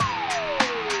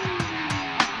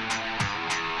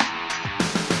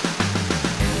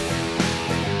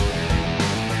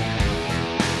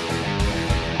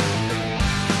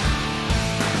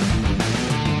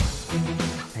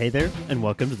Hey there, and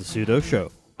welcome to the Pseudo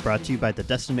Show, brought to you by the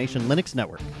Destination Linux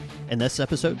Network. In this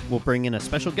episode, we'll bring in a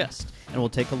special guest, and we'll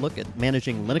take a look at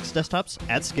managing Linux desktops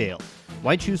at scale.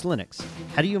 Why choose Linux?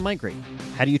 How do you migrate?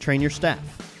 How do you train your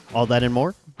staff? All that and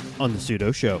more on the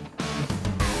Pseudo Show.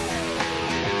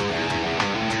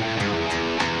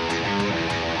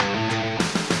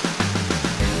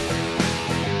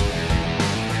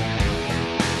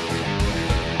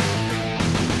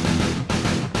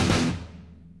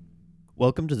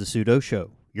 Welcome to the Pseudo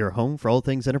Show, your home for all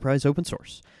things enterprise open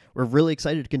source. We're really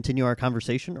excited to continue our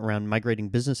conversation around migrating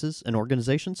businesses and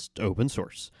organizations to open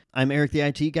source. I'm Eric the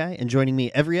IT Guy, and joining me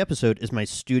every episode is my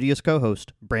studious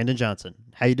co-host, Brandon Johnson.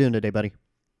 How you doing today, buddy?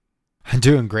 I'm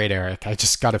doing great, Eric. I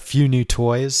just got a few new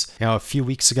toys. A few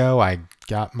weeks ago, I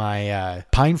got my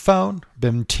Pine phone.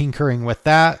 Been tinkering with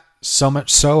that. So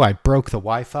much so, I broke the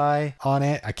Wi-Fi on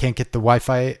it. I can't get the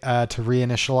Wi-Fi to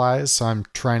reinitialize, so I'm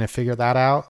trying to figure that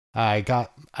out. I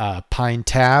got a Pine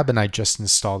Tab, and I just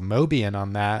installed Mobian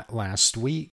on that last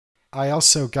week. I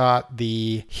also got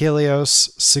the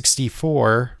Helios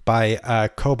 64 by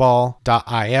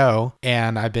Cobol.io,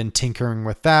 and I've been tinkering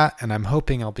with that, and I'm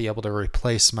hoping I'll be able to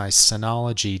replace my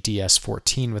Synology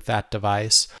DS14 with that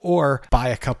device, or buy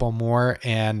a couple more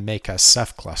and make a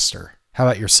Ceph cluster. How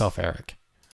about yourself, Eric?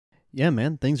 Yeah,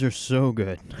 man, things are so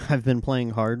good. I've been playing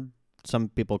hard. Some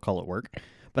people call it work.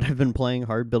 But I've been playing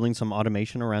hard building some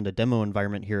automation around a demo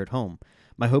environment here at home.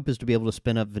 My hope is to be able to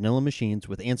spin up vanilla machines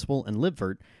with Ansible and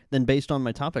libvirt, then based on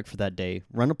my topic for that day,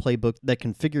 run a playbook that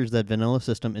configures that vanilla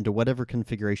system into whatever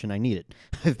configuration I need it.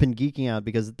 I've been geeking out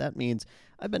because that means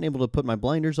I've been able to put my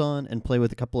blinders on and play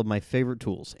with a couple of my favorite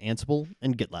tools, Ansible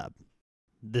and GitLab.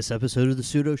 This episode of the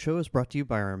Pseudo Show is brought to you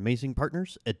by our amazing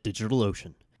partners at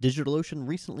DigitalOcean. DigitalOcean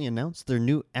recently announced their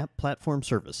new App Platform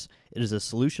service. It is a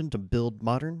solution to build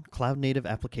modern, cloud-native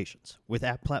applications. With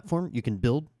App Platform, you can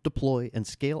build, deploy, and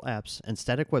scale apps and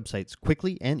static websites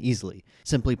quickly and easily.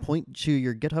 Simply point to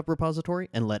your GitHub repository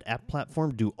and let App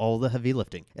Platform do all the heavy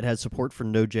lifting. It has support for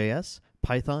Node.js,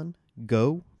 Python,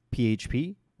 Go,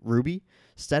 PHP, Ruby,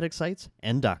 static sites,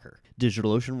 and Docker.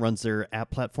 DigitalOcean runs their app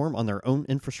platform on their own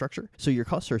infrastructure, so your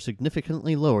costs are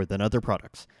significantly lower than other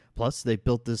products. Plus, they've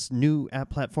built this new app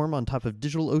platform on top of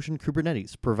DigitalOcean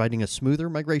Kubernetes, providing a smoother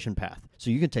migration path, so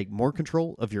you can take more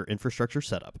control of your infrastructure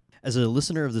setup. As a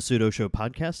listener of the Pseudo Show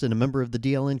podcast and a member of the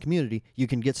DLN community, you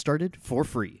can get started for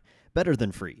free. Better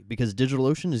than free, because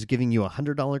DigitalOcean is giving you a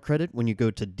 $100 credit when you go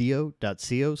to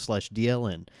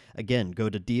do.co/DLN. Again, go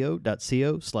to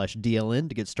do.co/DLN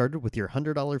to get started with your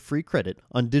 $100 free credit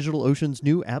on DigitalOcean's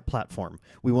new app platform.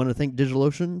 We want to thank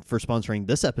DigitalOcean for sponsoring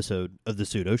this episode of The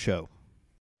Pseudo Show.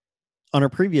 On our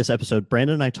previous episode,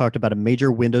 Brandon and I talked about a major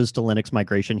Windows to Linux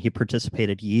migration he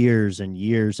participated years and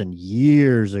years and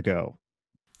years ago.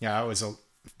 Yeah, it was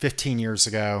 15 years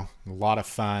ago. A lot of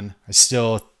fun. I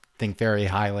still think very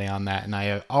highly on that, and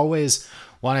I always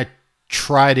want to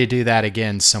try to do that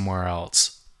again somewhere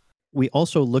else. We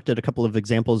also looked at a couple of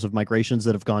examples of migrations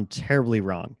that have gone terribly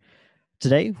wrong.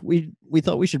 Today, we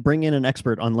thought we should bring in an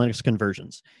expert on Linux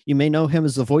conversions. You may know him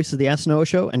as the voice of the Ask Noah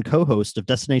Show and co-host of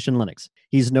Destination Linux.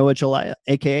 He's Noah Chelaya,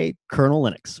 aka Colonel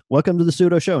Linux. Welcome to the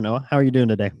Pseudo Show, Noah. How are you doing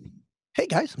today? Hey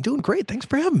guys, I'm doing great. Thanks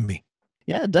for having me.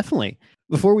 Yeah, definitely.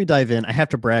 Before we dive in, I have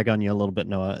to brag on you a little bit,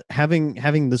 Noah.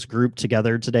 Having this group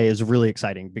together today is really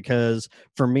exciting because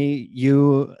for me,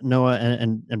 you, Noah,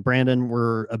 and Brandon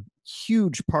were a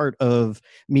huge part of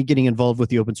me getting involved with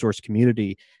the open source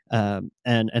community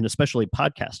and especially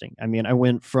podcasting. I mean, I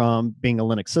went from being a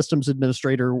Linux systems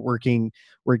administrator, working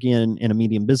in a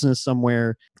medium business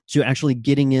somewhere, to actually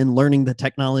getting in, learning the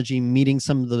technology, meeting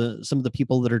some of the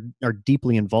people that are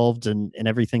deeply involved in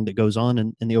everything that goes on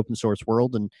in the open source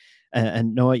world.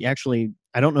 And Noah, you actually,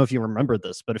 I don't know if you remember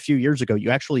this, but a few years ago, you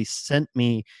actually sent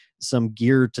me some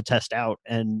gear to test out.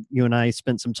 And you and I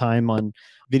spent some time on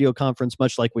video conference,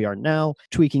 much like we are now,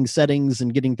 tweaking settings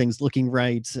and getting things looking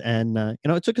right. And,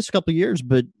 it took us a couple of years,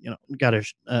 but, got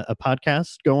a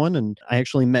podcast going. And I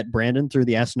actually met Brandon through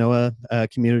the Ask Noah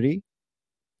community.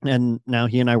 And now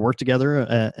he and I work together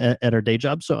at our day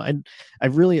job. So I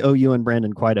really owe you and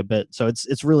Brandon quite a bit. So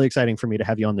it's really exciting for me to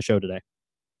have you on the show today.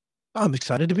 I'm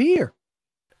excited to be here.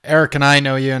 Eric and I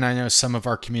know you, and I know some of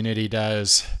our community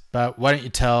does. But why don't you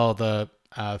tell the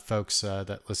folks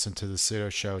that listen to the Pseudo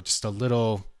Show just a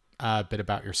little bit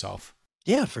about yourself?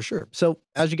 Yeah, for sure. So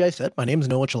as you guys said, my name is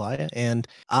Noah Chelaya, and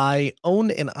I own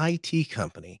an IT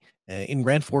company in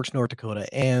Grand Forks, North Dakota,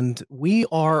 and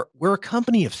we're a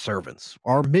company of servants.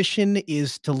 Our mission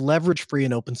is to leverage free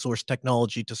and open source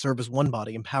technology to serve as one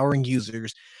body, empowering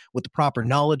users with the proper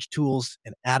knowledge, tools,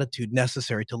 and attitude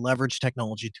necessary to leverage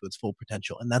technology to its full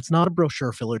potential. And that's not a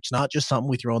brochure filler. It's not just something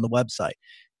we throw on the website.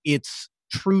 it's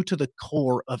true to the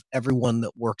core of everyone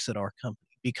that works at our company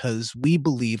because we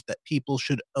believe that people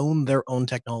should own their own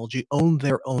technology, own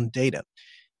their own data.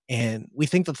 And we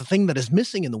think that the thing that is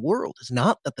missing in the world is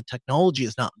not that the technology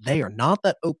is not there, not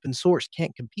that open source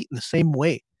can't compete in the same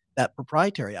way that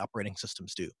proprietary operating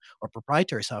systems do or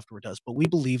proprietary software does. But we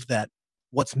believe that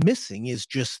what's missing is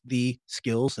just the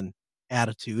skills and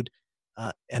attitude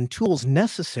and tools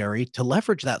necessary to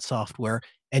leverage that software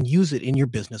and use it in your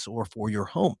business or for your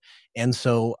home. And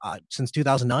so since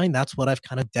 2009, that's what I've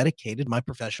kind of dedicated my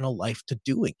professional life to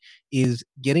doing is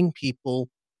getting people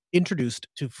introduced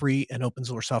to free and open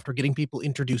source software, getting people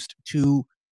introduced to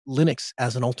Linux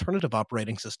as an alternative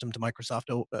operating system to Microsoft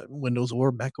Windows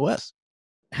or Mac OS.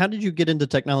 How did you get into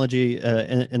technology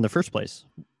in the first place?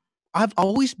 I've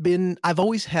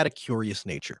always had a curious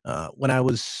nature. When I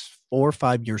was 4 or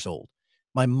 5 years old,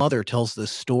 my mother tells this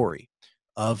story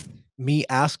of me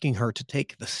asking her to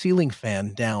take the ceiling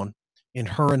fan down in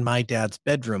her and my dad's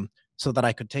bedroom so that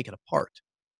I could take it apart.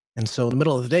 And so in the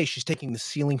middle of the day, she's taking the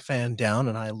ceiling fan down,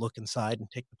 and I look inside and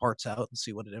take the parts out and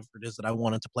see whatever it is that I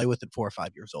wanted to play with at 4 or 5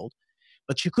 years old.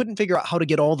 But she couldn't figure out how to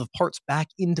get all the parts back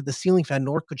into the ceiling fan,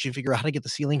 nor could she figure out how to get the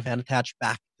ceiling fan attached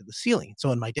back to the ceiling. So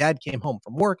when my dad came home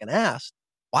from work and asked,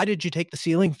 "Why did you take the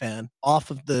ceiling fan off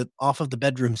of the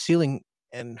bedroom ceiling?"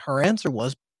 And her answer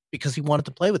was because he wanted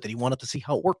to play with it. He wanted to see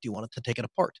how it worked. He wanted to take it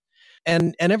apart.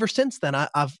 And ever since then,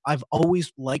 I've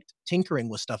always liked tinkering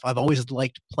with stuff. I've always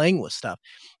liked playing with stuff.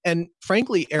 And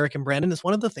frankly, Eric and Brandon, is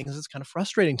one of the things that's kind of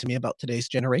frustrating to me about today's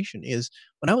generation is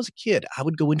when I was a kid, I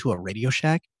would go into a Radio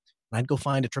Shack and I'd go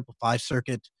find a 555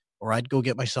 circuit, or I'd go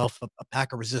get myself a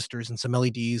pack of resistors and some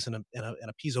LEDs and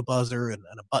a piezo buzzer and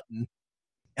a button,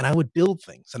 and I would build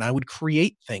things and I would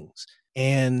create things.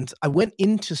 And I went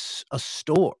into a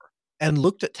store and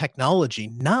looked at technology,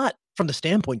 not from the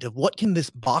standpoint of what can this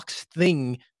box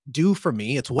thing do for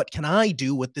me? It's what can I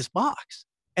do with this box?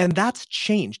 And that's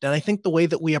changed. And I think the way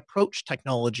that we approach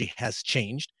technology has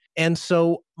changed. And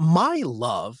so my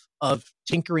love of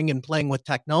tinkering and playing with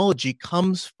technology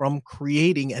comes from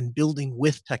creating and building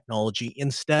with technology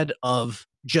instead of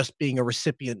just being a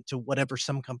recipient to whatever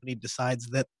some company decides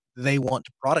that they want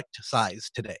to productize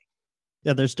today.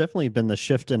 Yeah, there's definitely been the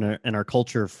shift in our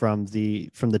culture from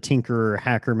the tinkerer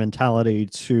hacker mentality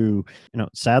to,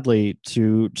 sadly,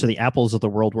 to the Apples of the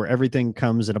world, where everything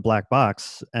comes in a black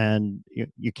box and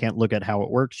you can't look at how it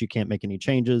works. You can't make any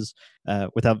changes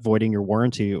without voiding your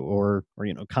warranty or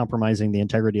compromising the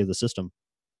integrity of the system.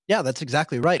 Yeah, that's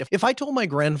exactly right. If I told my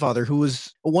grandfather, who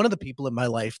was one of the people in my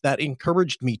life that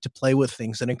encouraged me to play with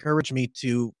things and encouraged me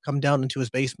to come down into his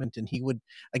basement, and he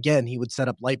would set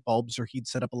up light bulbs, or he'd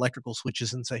set up electrical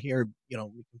switches and say, "Here, we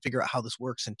can figure out how this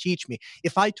works and teach me."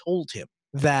 If I told him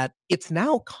that it's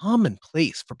now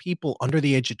commonplace for people under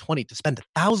the age of 20 to spend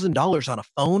 $1,000 on a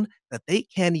phone that they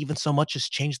can't even so much as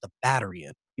change the battery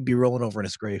in, he'd be rolling over in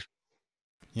his grave.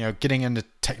 Getting into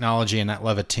technology and that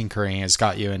love of tinkering has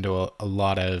got you into a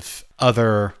lot of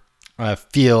other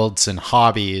fields and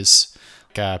hobbies,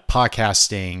 like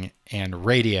podcasting and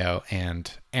radio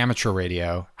and amateur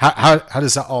radio. How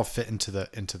does that all fit into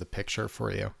the picture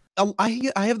for you?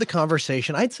 I have the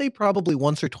conversation. I'd say probably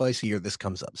once or twice a year this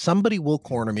comes up. Somebody will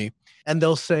corner me and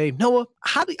they'll say, "Noah,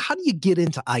 how do you get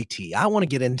into IT? I want to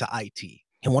get into IT."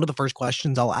 And one of the first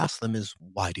questions I'll ask them is,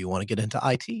 "Why do you want to get into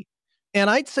IT?" And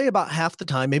I'd say about half the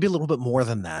time, maybe a little bit more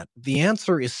than that, the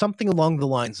answer is something along the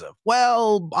lines of,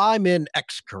 "Well, I'm in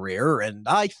X career and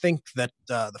I think that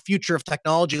the future of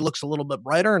technology looks a little bit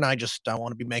brighter, and I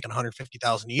want to be making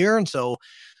 150,000 a year, and so it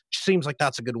seems like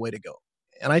that's a good way to go."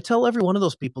 And I tell every one of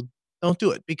those people, don't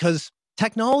do it, because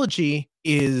technology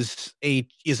is a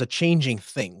changing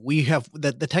thing. We have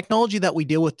the technology that we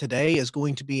deal with today is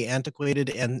going to be antiquated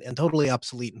and totally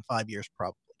obsolete in 5 years,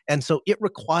 probably. And so it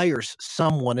requires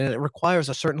someone, and it requires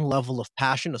a certain level of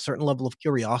passion, a certain level of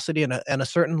curiosity, and a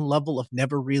certain level of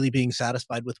never really being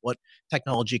satisfied with what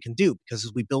technology can do. Because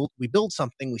as we build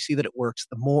something, we see that it works.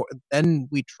 Then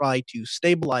we try to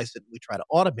stabilize it, we try to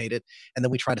automate it, and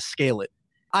then we try to scale it.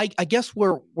 I guess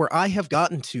where I have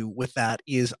gotten to with that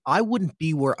is I wouldn't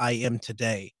be where I am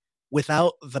today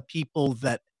without the people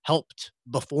that helped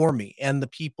before me and the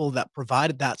people that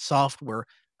provided that software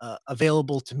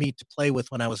available to me to play with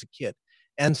when I was a kid.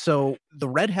 And so the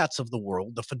Red Hats of the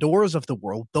world, the Fedoras of the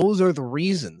world, those are the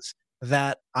reasons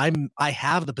that I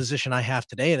have the position I have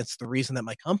today, and it's the reason that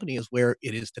my company is where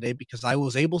it is today, because I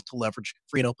was able to leverage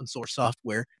free and open source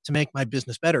software to make my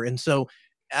business better. And so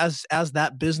as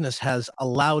that business has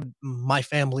allowed my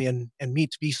family and me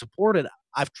to be supported,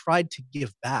 I've tried to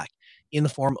give back in the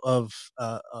form of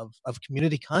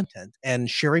community content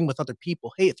and sharing with other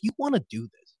people. Hey, if you want to do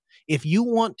this, If you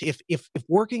want, if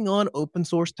working on open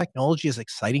source technology is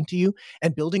exciting to you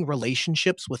and building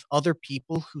relationships with other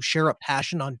people who share a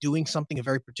passion on doing something a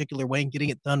very particular way and getting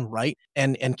it done right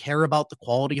and care about the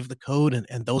quality of the code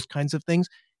and those kinds of things,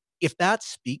 if that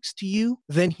speaks to you,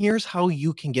 then here's how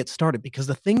you can get started. Because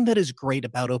the thing that is great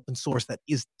about open source that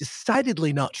is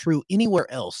decidedly not true anywhere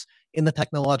else in the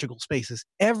technological space is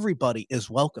everybody is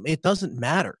welcome. It doesn't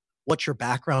matter what your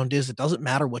background is. It doesn't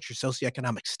matter what your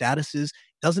socioeconomic status is.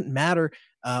 It doesn't matter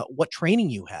what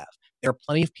training you have. There are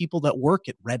plenty of people that work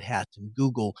at Red Hat and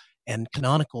Google and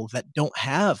Canonical that don't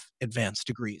have advanced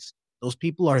degrees. Those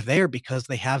people are there because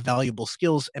they have valuable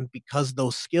skills and because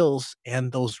those skills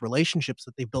and those relationships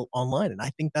that they built online. And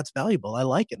I think that's valuable. I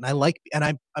like it.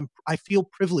 I feel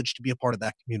privileged to be a part of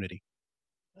that community.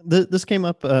 This came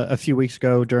up a few weeks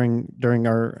ago during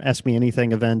our Ask Me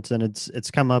Anything event, and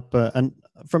it's come up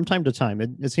from time to time.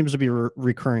 It seems to be a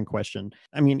recurring question.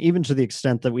 I mean, even to the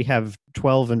extent that we have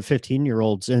 12 and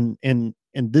 15-year-olds in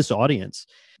this audience.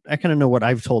 I kind of know what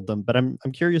I've told them, but I'm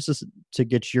curious to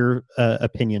get your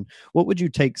opinion. What would you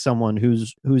take someone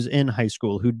who's in high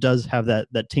school who does have that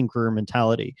tinkerer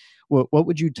mentality? What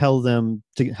would you tell them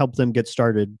to help them get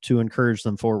started to encourage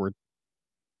them forward?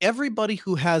 Everybody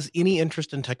who has any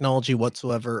interest in technology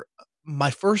whatsoever, my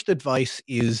first advice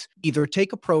is either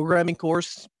take a programming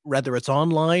course, whether it's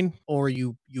online or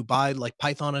you buy like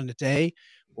Python in a day,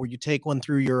 or you take one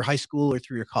through your high school or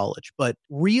through your college. But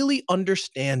really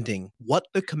understanding what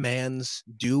the commands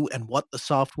do and what the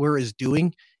software is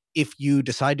doing. If you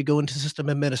decide to go into system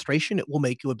administration, it will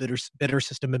make you a better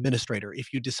system administrator.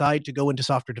 If you decide to go into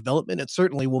software development, it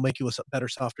certainly will make you a better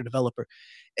software developer.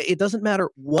 It doesn't matter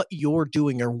what you're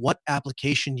doing or what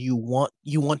application you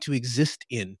want to exist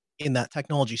in that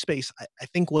technology space. I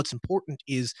think what's important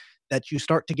is that you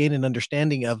start to gain an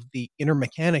understanding of the inner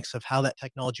mechanics of how that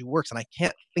technology works. And I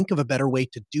can't think of a better way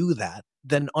to do that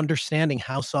than understanding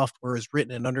how software is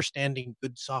written and understanding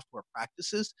good software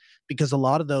practices, because a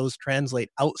lot of those translate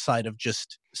outside of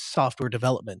just software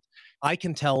development. I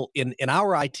can tell in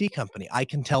our IT company, I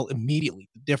can tell immediately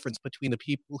the difference between the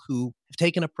people who have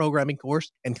taken a programming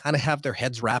course and kind of have their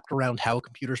heads wrapped around how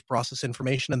computers process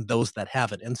information and those that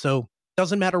haven't. And so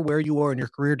doesn't matter where you are in your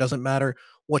career, doesn't matter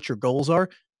what your goals are,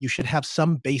 you should have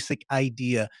some basic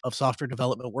idea of software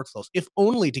development workflows, if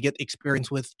only to get experience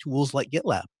with tools like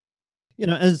GitLab.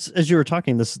 As you were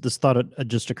talking, this thought had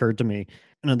just occurred to me.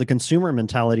 The consumer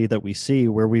mentality that we see,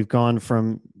 where we've gone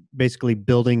from basically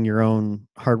building your own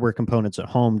hardware components at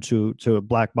home to a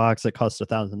black box that costs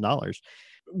 $1,000.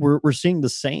 We're seeing the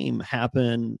same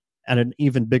happen at an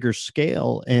even bigger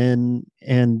scale in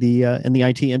the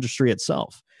IT industry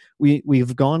itself.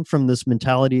 We've gone from this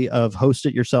mentality of host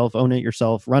it yourself, own it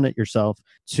yourself, run it yourself,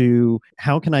 to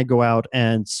how can I go out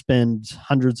and spend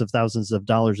hundreds of thousands of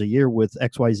dollars a year with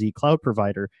XYZ cloud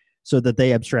provider so that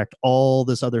they abstract all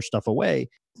this other stuff away,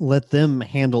 let them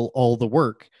handle all the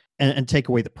work and take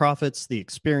away the profits, the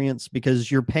experience, because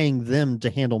you're paying them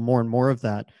to handle more and more of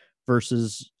that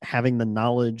versus having the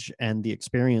knowledge and the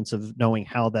experience of knowing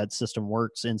how that system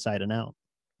works inside and out.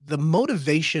 The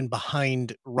motivation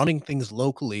behind running things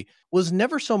locally was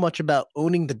never so much about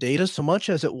owning the data so much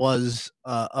as it was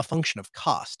a function of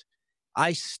cost.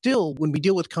 I still, when we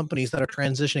deal with companies that are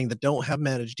transitioning that don't have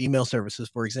managed email services,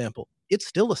 for example, it's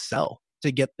still a sell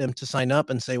to get them to sign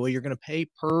up and say, well, you're going to pay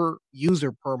per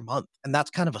user per month. And that's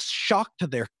kind of a shock to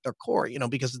their core,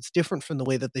 because it's different from the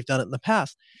way that they've done it in the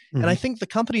past. And I Mhm. think the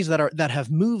companies that have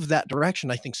moved that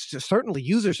direction, I think certainly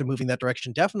users are moving that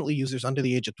direction. Definitely users under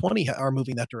the age of 20 are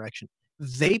moving that direction.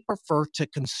 They prefer to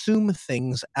consume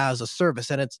things as a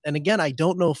service. And again, I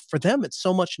don't know, for them, it's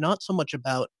not so much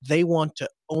about they want to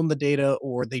own the data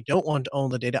or they don't want to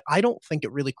own the data. I don't think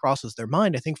it really crosses their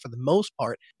mind. I think for the most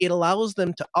part, it allows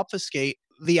them to obfuscate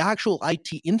the actual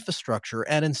IT infrastructure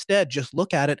and instead just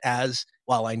look at it as,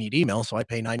 well, I need email, so I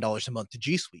pay $9 a month to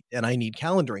G Suite, and I need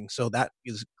calendaring, so that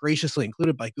is graciously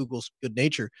included by Google's good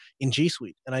nature in G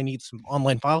Suite, and I need some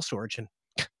online file storage, and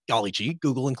golly gee,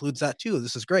 Google includes that too.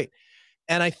 This is great.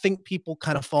 And I think people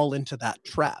kind of fall into that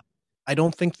trap. I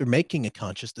don't think they're making a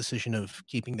conscious decision of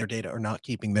keeping their data or not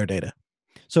keeping their data.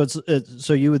 So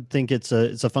so you would think it's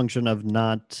a function of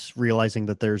not realizing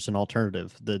that there's an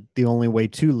alternative. The only way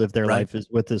to live their Right. life is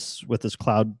with this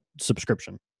cloud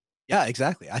subscription. Yeah,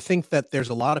 exactly. I think that there's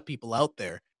a lot of people out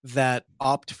there that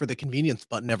opt for the convenience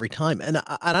button every time. And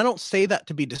I don't say that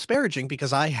to be disparaging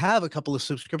because I have a couple of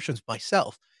subscriptions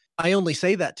myself. I only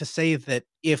say that to say that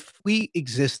if we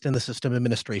exist in the system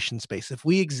administration space, if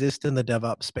we exist in the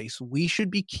DevOps space, we should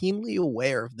be keenly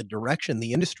aware of the direction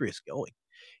the industry is going.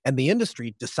 And the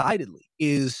industry decidedly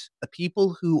is the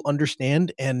people who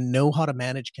understand and know how to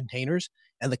manage containers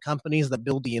And the companies that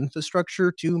build the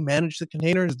infrastructure to manage the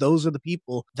containers, those are the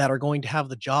people that are going to have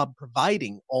the job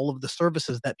providing all of the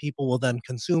services that people will then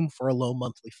consume for a low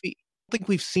monthly fee. I think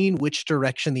we've seen which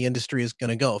direction the industry is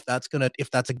going to go. If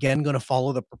that's again going to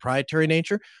follow the proprietary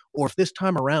nature, or if this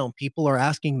time around people are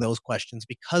asking those questions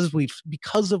because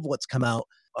of what's come out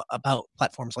about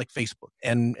platforms like Facebook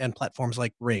and platforms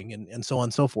like Ring and so on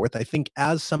and so forth. I think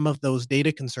as some of those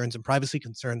data concerns and privacy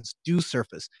concerns do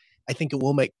surface, I think it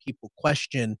will make people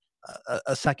question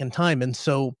a second time. And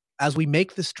so as we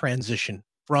make this transition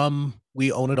from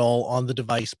we own it all on the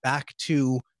device back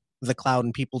to the cloud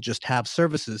and people just have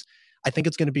services, I think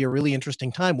it's going to be a really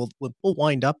interesting time. Will people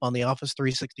wind up on the Office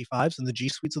 365s and the G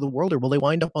Suites of the world, or will they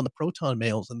wind up on the Proton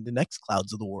Mails and the Next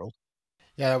Clouds of the world?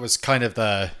 Yeah, that was kind of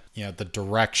the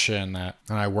direction that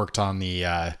when I worked on the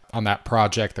on that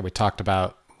project that we talked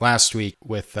about last week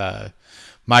with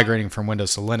migrating from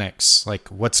Windows to Linux. Like,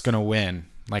 what's going to win?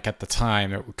 Like at the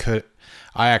time,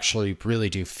 I actually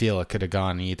really do feel it could have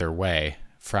gone either way,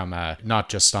 from not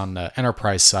just on the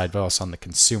enterprise side, but also on the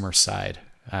consumer side.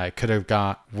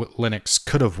 Linux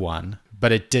could have won,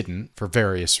 but it didn't for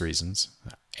various reasons,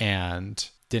 and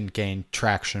didn't gain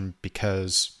traction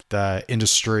because the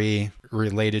industry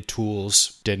related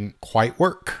tools didn't quite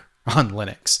work on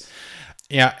Linux.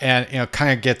 Yeah, and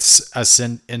kind of gets us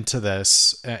into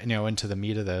this, into the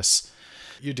meat of this.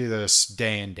 You do this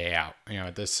day in, day out.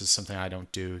 This is something I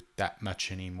don't do that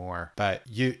much anymore. But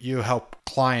you help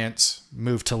clients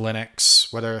move to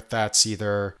Linux, whether that's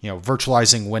either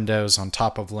virtualizing Windows on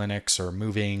top of Linux or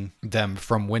moving them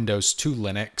from Windows to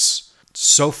Linux.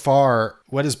 So far,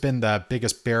 what has been the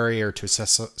biggest barrier to a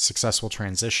successful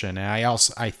transition? And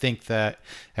I think that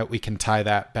we can tie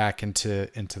that back into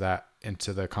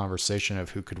the conversation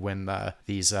of who could win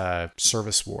these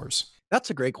service wars.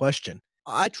 That's a great question.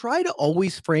 I try to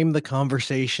always frame the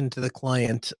conversation to the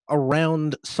client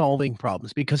around solving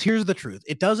problems, because here's the truth.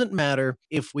 It doesn't matter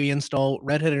if we install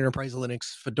Red Hat Enterprise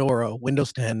Linux, Fedora,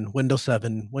 Windows 10, Windows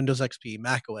 7, Windows XP,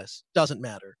 Mac OS, doesn't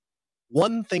matter.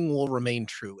 One thing will remain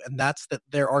true, and that's that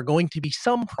there are going to be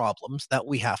some problems that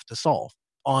we have to solve.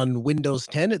 On Windows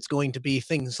 10, it's going to be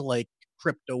things like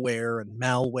cryptoware and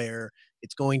malware.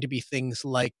 It's going to be things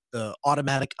like the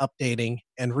automatic updating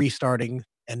and restarting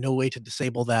and no way to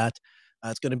disable that.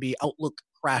 It's going to be Outlook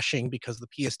crashing because the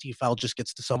PST file just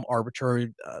gets to some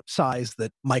arbitrary size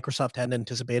that Microsoft hadn't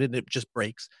anticipated and it just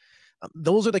breaks.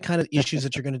 Those are the kind of issues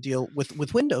that you're going to deal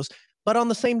with Windows. But at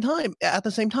the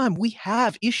same time, we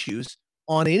have issues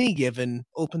on any given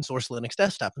open source Linux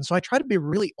desktop. And so I try to be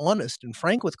really honest and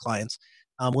frank with clients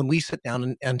when we sit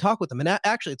down and talk with them. And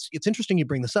actually, it's interesting you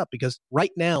bring this up, because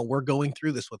right now we're going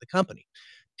through this with a company.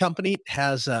 Company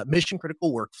has a mission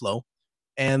critical workflow,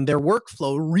 and their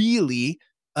workflow really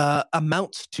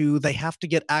amounts to they have to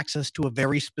get access to a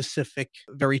very specific,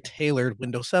 very tailored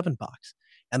Windows 7 box.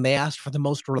 And they asked for the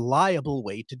most reliable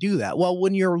way to do that. Well,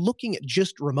 when you're looking at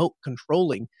just remote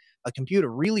controlling a computer,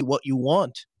 really what you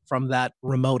want from that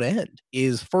remote end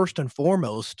is first and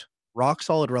foremost rock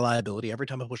solid reliability. Every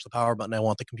time I push the power button, I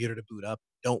want the computer to boot up.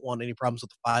 Don't want any problems with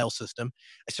the file system.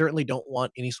 I certainly don't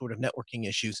want any sort of networking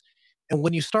issues. And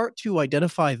when you start to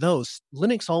identify those,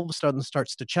 Linux all of a sudden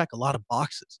starts to check a lot of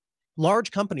boxes.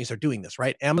 Large companies are doing this,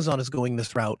 right? Amazon is going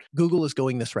this route. Google is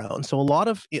going this route. And so a lot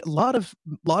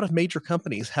of major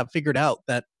companies have figured out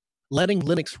that letting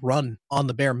Linux run on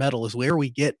the bare metal is where we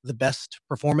get the best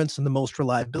performance and the most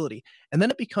reliability. And then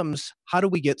it becomes, how do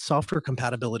we get software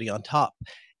compatibility on top?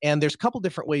 And there's a couple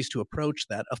different ways to approach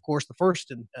that. Of course, the first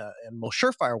and most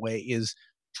surefire way is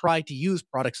try to use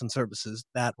products and services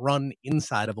that run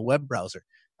inside of a web browser,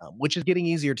 which is getting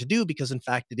easier to do because, in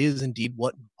fact, it is indeed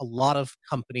what a lot of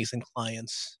companies and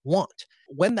clients want.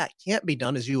 When that can't be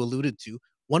done, as you alluded to,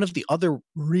 one of the other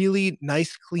really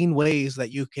nice, clean ways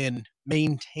that you can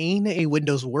maintain a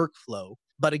Windows workflow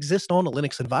but exist on a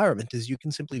Linux environment is you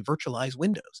can simply virtualize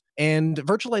Windows. And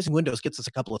virtualizing Windows gets us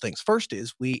a couple of things. First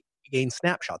is we gain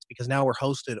snapshots because now we're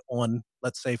hosted on,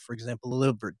 let's say, for example,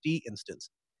 a libvirt instance.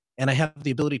 And I have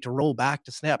the ability to roll back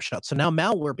to snapshots. So now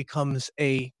malware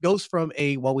goes from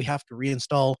well, we have to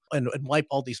reinstall and wipe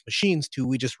all these machines to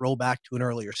we just roll back to an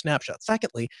earlier snapshot.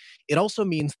 Secondly, it also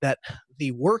means that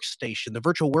the workstation, the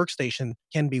virtual workstation,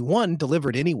 can be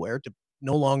delivered anywhere.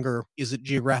 No longer is it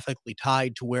geographically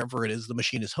tied to wherever it is the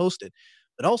machine is hosted.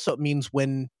 But also it means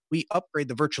when we upgrade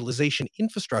the virtualization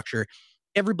infrastructure,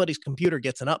 everybody's computer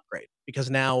gets an upgrade because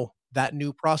now that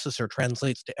new processor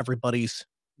translates to everybody's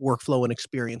workflow and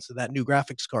experience. So that new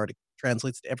graphics card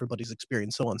translates to everybody's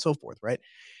experience, so on and so forth, right?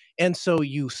 And so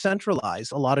you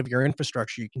centralize a lot of your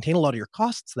infrastructure, you contain a lot of your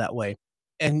costs that way,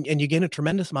 and you gain a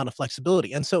tremendous amount of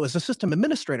flexibility. And so as a system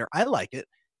administrator, I like it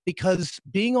because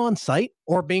being on site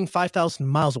or being 5,000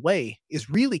 miles away is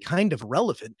really kind of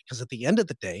irrelevant, because at the end of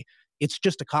the day, it's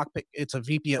just a cockpit. It's a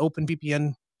VPN, open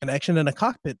VPN connection and a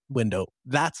cockpit window.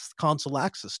 That's console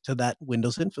access to that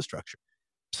Windows infrastructure.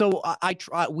 So I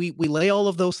try. We lay all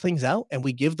of those things out, and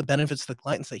we give the benefits to the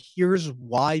client and say, here's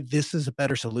why this is a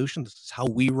better solution. This is how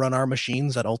we run our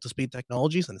machines at Altispeed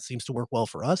Technologies, and it seems to work well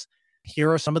for us.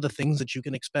 Here are some of the things that you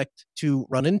can expect to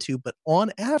run into. But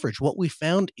on average, what we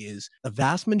found is the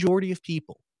vast majority of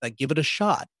people that give it a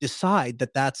shot decide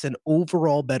that that's an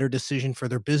overall better decision for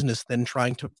their business than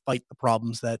trying to fight the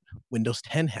problems that Windows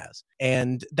 10 has.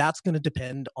 And that's going to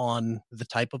depend on the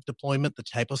type of deployment, the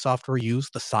type of software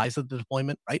used, the size of the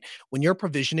deployment, right? When you're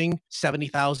provisioning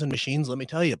 70,000 machines, let me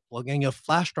tell you, plugging a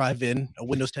flash drive in, a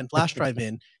Windows 10 flash drive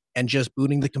in, and just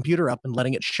booting the computer up and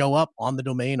letting it show up on the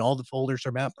domain, all the folders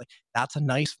are mapped. Like, that's a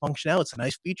nice functionality. It's a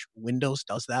nice feature. Windows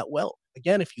does that well.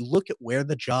 Again, if you look at where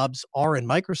the jobs are in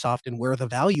Microsoft and where the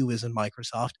value is in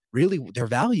Microsoft, really their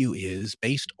value is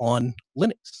based on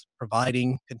Linux,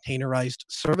 providing containerized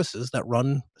services that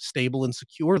run stable and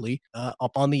securely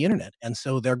up on the internet. And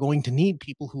so they're going to need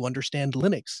people who understand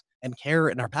Linux and care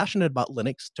and are passionate about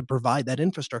Linux to provide that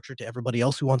infrastructure to everybody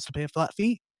else who wants to pay a flat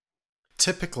fee.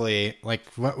 Typically, like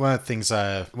one of the things,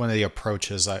 one of the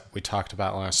approaches that we talked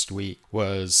about last week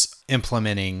was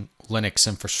implementing Linux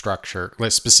infrastructure,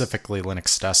 specifically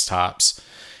Linux desktops,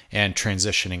 and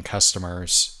transitioning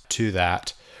customers to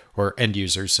that, or end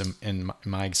users in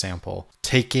my example,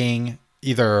 taking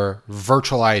either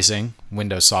virtualizing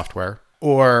Windows software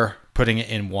or putting it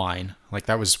in Wine. Like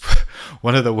that was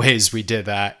one of the ways we did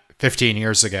that 15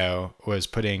 years ago, was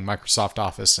putting Microsoft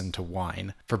Office into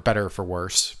Wine, for better or for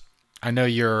worse. I know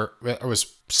I was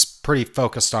pretty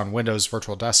focused on Windows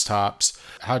virtual desktops.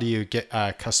 How do you get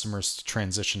customers to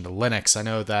transition to Linux? I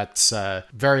know that's a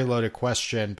very loaded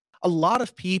question. A lot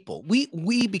of people,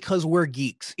 we because we're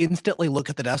geeks, instantly look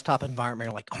at the desktop environment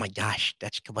and are like, oh my gosh,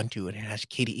 that's Kubuntu and it has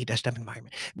KDE desktop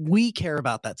environment. We care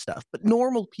about that stuff, but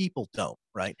normal people don't,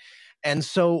 right? And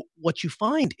so what you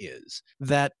find is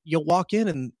that you'll walk in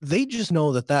and they just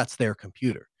know that that's their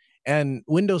computer. And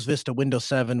Windows Vista, Windows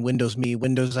 7, Windows Me,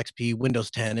 Windows XP,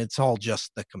 Windows 10, it's all just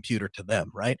the computer to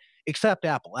them, right? Except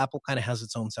Apple. Apple kind of has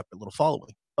its own separate little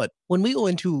following. But when we go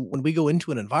into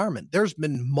an environment, there's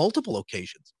been multiple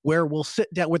occasions where we'll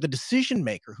sit down, where the decision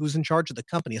maker who's in charge of the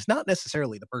company is not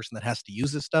necessarily the person that has to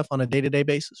use this stuff on a day-to-day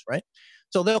basis, right?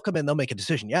 So they'll come in, they'll make a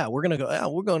decision. Yeah, we're gonna go. Yeah,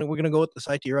 we're gonna go with this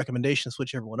IT recommendation,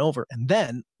 switch everyone over, and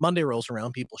then Monday rolls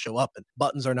around, people show up, and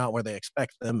buttons are not where they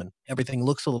expect them, and everything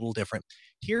looks a little different.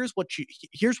 Here's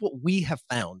what we have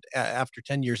found after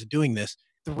 10 years of doing this.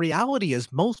 The reality is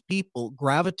most people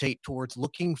gravitate towards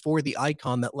looking for the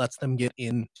icon that lets them get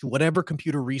into whatever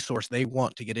computer resource they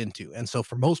want to get into. And so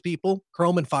for most people,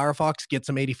 Chrome and Firefox gets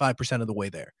them 85% of the way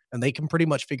there, and they can pretty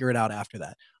much figure it out after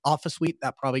that. Office Suite,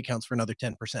 that probably counts for another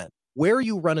 10%. Where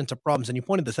you run into problems, and you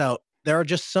pointed this out, there are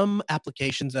just some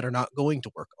applications that are not going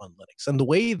to work on Linux. And the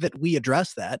way that we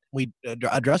address that, we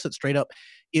address it straight up,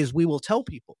 is we will tell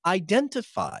people,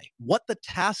 identify what the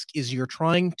task is you're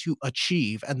trying to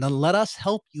achieve, and then let us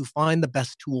help you find the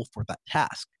best tool for that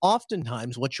task.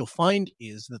 Oftentimes, what you'll find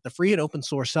is that the free and open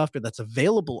source software that's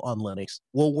available on Linux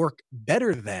will work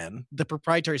better than the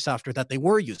proprietary software that they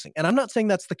were using. And I'm not saying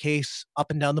that's the case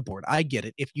up and down the board. I get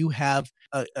it. If you have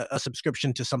a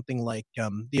subscription to something like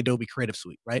the Adobe Creative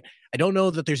Suite, right? I don't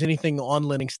know that there's anything on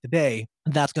Linux today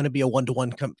that's going to be a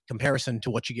one-to-one comparison to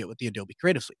what you get with the Adobe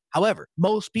Creative Suite. However,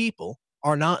 most people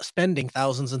are not spending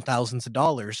thousands and thousands of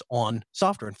dollars on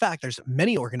software. In fact, there's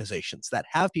many organizations that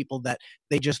have people that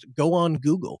they just go on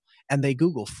Google and they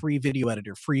Google free video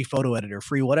editor, free photo editor,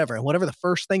 free whatever. And whatever the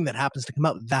first thing that happens to come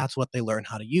up, that's what they learn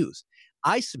how to use.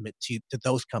 I submit to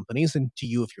those companies, and to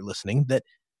you if you're listening, that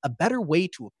a better way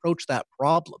to approach that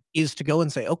problem is to go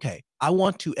and say, okay, I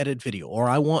want to edit video, or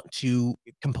I want to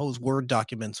compose Word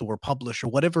documents, or publish, or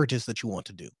whatever it is that you want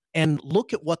to do. And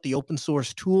look at what the open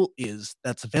source tool is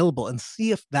that's available and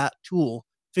see if that tool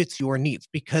fits your needs.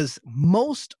 Because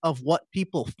most of what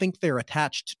people think they're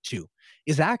attached to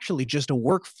is actually just a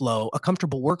workflow, a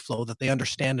comfortable workflow that they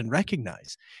understand and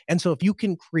recognize. And so if you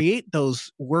can create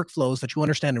those workflows that you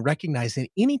understand and recognize in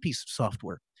any piece of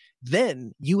software,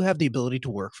 then you have the ability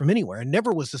to work from anywhere. And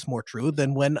never was this more true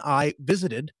than when I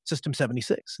visited System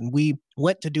 76, and we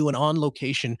went to do an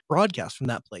on-location broadcast from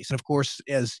that place. And of course,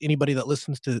 as anybody that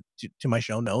listens to my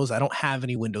show knows, I don't have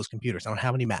any Windows computers. I don't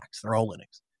have any Macs. They're all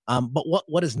Linux. But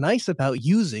what is nice about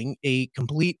using a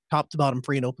complete top to bottom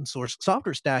free and open source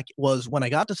software stack was when I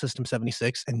got to System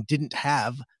 76 and didn't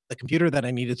have the computer that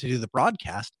I needed to do the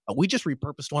broadcast, we just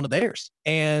repurposed one of theirs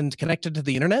and connected to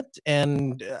the internet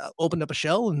and opened up a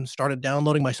shell and started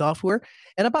downloading my software.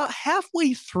 And about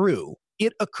halfway through,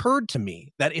 it occurred to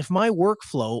me that if my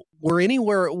workflow were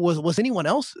anywhere was anyone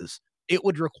else's, it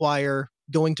would require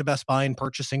going to Best Buy and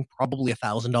purchasing probably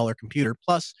 $1,000 computer.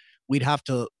 Plus, we'd have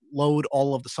to load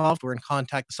all of the software and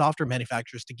contact the software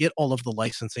manufacturers to get all of the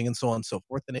licensing and so on and so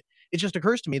forth. And it just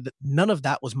occurs to me that none of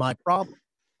that was my problem.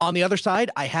 On the other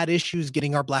side, I had issues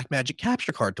getting our Blackmagic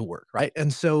capture card to work, right?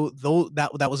 And so though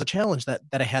that was a challenge that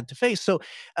I had to face. So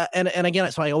and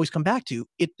again, so I always come back to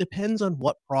it depends on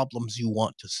what problems you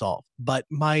want to solve. But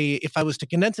if I was to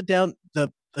condense it down, the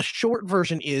short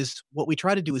version is what we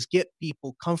try to do is get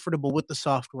people comfortable with the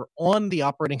software on the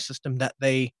operating system that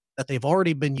they've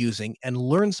already been using and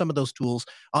learn some of those tools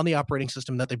on the operating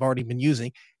system that they've already been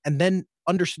using. And then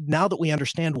now that we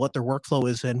understand what their workflow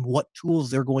is and what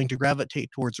tools they're going to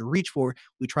gravitate towards or reach for,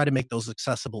 we try to make those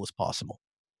accessible as possible.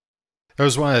 That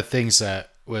was one of the things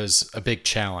that was a big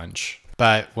challenge.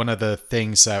 But one of the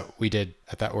things that we did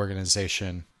at that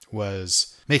organization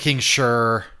was making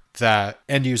sure that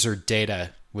end user data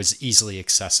was easily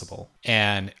accessible.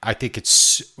 And I think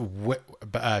it's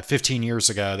 15 years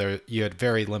ago, you had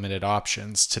very limited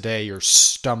options. Today, you're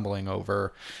stumbling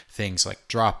over things like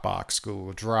Dropbox,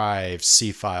 Google Drive,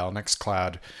 C-File,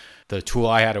 Nextcloud. The tool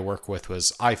I had to work with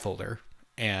was iFolder.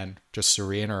 And just to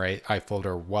reiterate,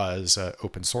 iFolder was an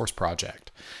open source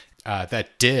project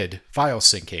that did file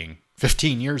syncing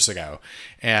 15 years ago.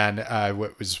 And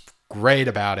what was great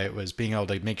about it was being able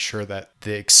to make sure that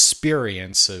the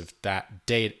experience of that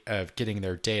data, of getting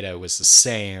their data, was the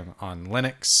same on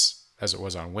Linux as it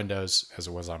was on Windows, as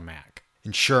it was on Mac.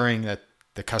 Ensuring that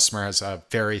the customer has a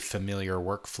very familiar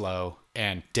workflow,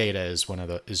 and data is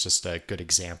just a good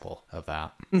example of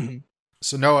that. Mm-hmm.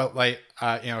 So Noah,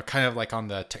 kind of like on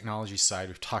the technology side,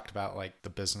 we've talked about like the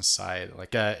business side.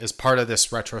 Like as part of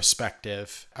this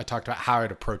retrospective, I talked about how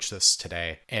I'd approach this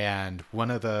today. And one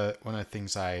of the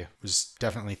things I was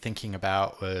definitely thinking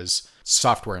about was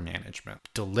software management,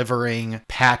 delivering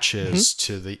patches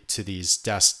to these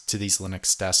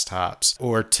Linux desktops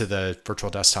or to the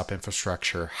virtual desktop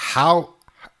infrastructure. How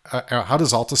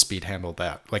does Altispeed handle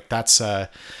that? Like that's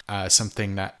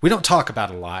something that we don't talk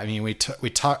about a lot. I mean, we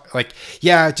talk like,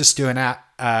 yeah, just do an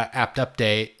apt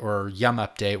update or yum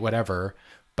update, whatever.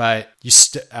 But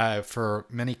for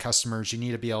many customers, you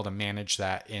need to be able to manage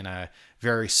that in a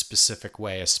very specific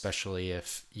way, especially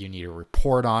if you need a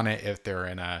report on it, if they're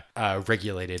in a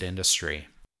regulated industry.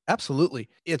 Absolutely.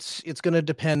 It's going to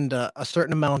depend a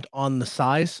certain amount on the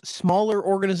size. Smaller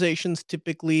organizations,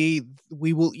 typically,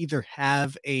 we will either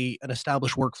have an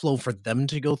established workflow for them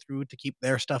to go through to keep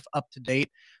their stuff up to date.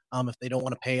 If they don't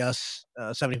want to pay us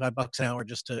 $75 an hour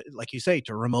just to, like you say,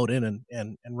 to remote in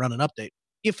and run an update.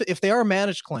 If they are a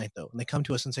managed client, though, and they come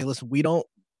to us and say, listen, we don't,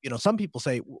 some people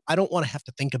say, I don't want to have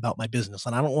to think about my business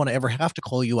and I don't want to ever have to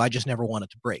call you. I just never want it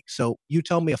to break. So you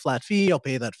tell me a flat fee, I'll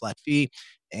pay that flat fee,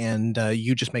 and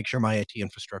you just make sure my IT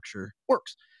infrastructure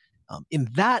works. In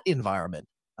that environment,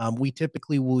 we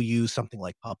typically will use something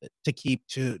like Puppet to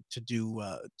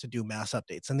do mass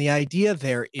updates. And the idea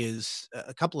there is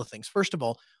a couple of things. First of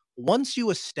all, once you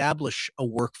establish a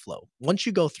workflow, once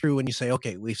you go through and you say,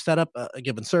 okay, we've set up a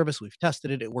given service, we've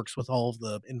tested it, it works with all of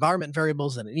the environment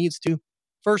variables that it needs to.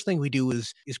 First thing we do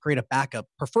is create a backup,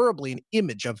 preferably an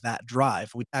image of that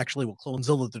drive. We actually will clone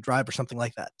Zilla the drive or something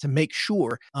like that to make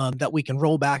sure that we can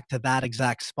roll back to that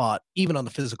exact spot, even on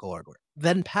the physical hardware.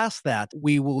 Then past that,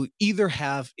 we will either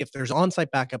have, if there's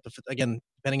on-site backup, if again,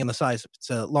 depending on the size, if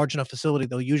it's a large enough facility,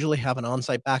 they'll usually have an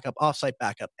on-site backup, off-site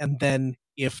backup. And then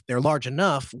if they're large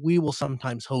enough, we will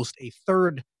sometimes host a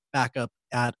third backup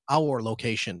at our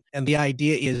location. And the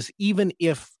idea is, even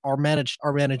if our managed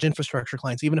infrastructure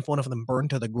clients, even if one of them burned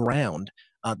to the ground,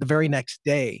 the very next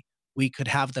day, we could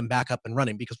have them back up and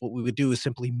running, because what we would do is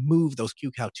simply move those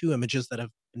QCOW2 images that have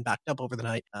been backed up over the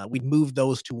night. We'd move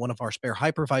those to one of our spare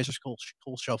hypervisors,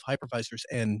 cold shelf hypervisors,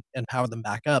 and power them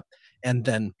back up. And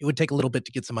then it would take a little bit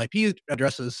to get some IP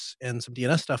addresses and some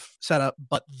DNS stuff set up,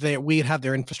 but we'd have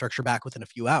their infrastructure back within a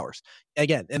few hours.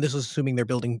 Again, and this is assuming their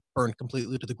building burned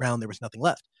completely to the ground, there was nothing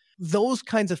left. Those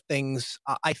kinds of things,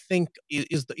 I think,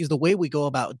 is the way we go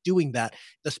about doing that.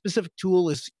 The specific tool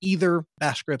is either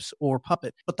Bash Scripts or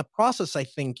Puppet, but the process, I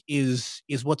think, is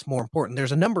what's more important.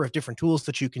 There's a number of different tools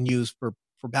that you can use for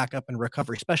backup and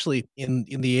recovery, especially in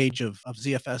the age of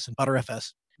ZFS and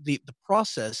ButterFS. The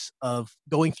process of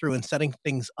going through and setting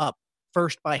things up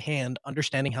first by hand,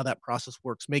 understanding how that process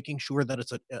works, making sure that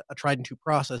it's a tried and true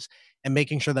process, and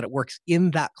making sure that it works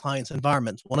in that client's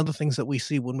environment. One of the things that we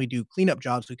see when we do cleanup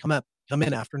jobs, we come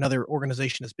in after another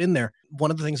organization has been there.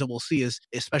 One of the things that we'll see is,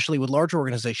 especially with large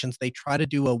organizations, they try to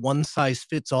do a one size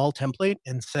fits all template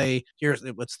and say, here's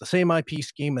it's the same IP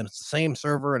scheme and it's the same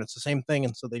server and it's the same thing.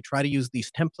 And so they try to use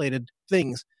these templated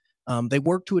things. They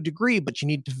work to a degree, but you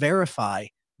need to verify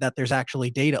that there's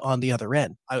actually data on the other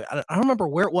end. I don't remember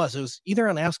where it was. It was either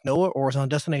on Ask Noah or it was on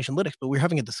Destination Lytics, but we were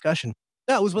having a discussion.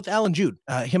 No, it was with Alan Jude.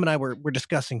 Him and I were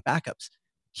discussing backups.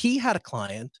 He had a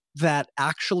client that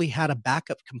actually had a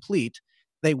backup complete.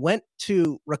 They went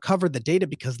to recover the data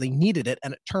because they needed it,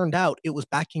 and it turned out it was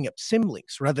backing up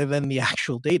symlinks rather than the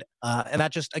actual data. And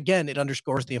that just, again, it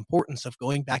underscores the importance of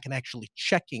going back and actually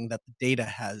checking that the data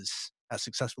has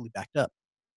successfully backed up.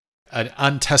 An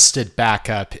untested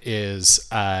backup is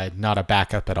not a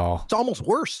backup at all. It's almost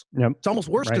worse. Yep. It's almost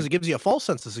worse because Right. it gives you a false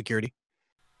sense of security.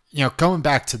 Going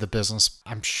back to the business,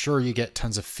 I'm sure you get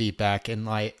tons of feedback. And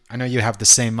I know you have the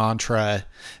same mantra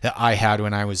that I had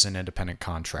when I was an independent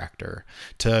contractor,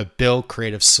 to build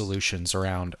creative solutions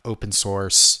around open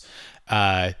source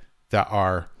that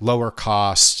are lower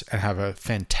cost and have a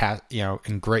fantastic,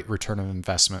 and great return of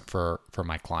investment for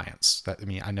my clients.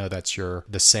 I know that's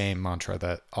the same mantra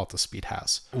that Altispeed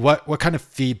has. What kind of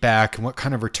feedback and what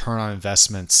kind of return on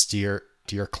investments do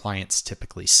your clients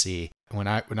typically see? When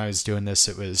I was doing this,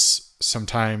 there was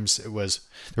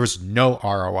no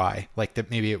ROI.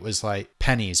 Maybe it was like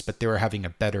pennies, but they were having a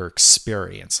better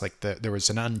experience. There was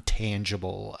an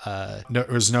untangible, there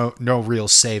was no real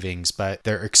savings, but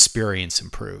their experience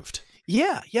improved.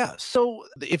 Yeah. So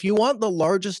if you want the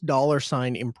largest dollar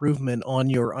sign improvement on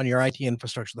your IT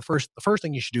infrastructure, the first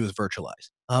thing you should do is virtualize.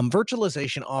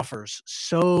 Virtualization offers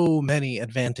so many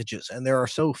advantages, and there are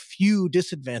so few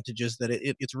disadvantages that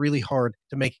it's really hard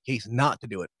to make a case not to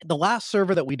do it. The last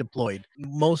server that we deployed,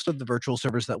 most of the virtual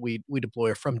servers that we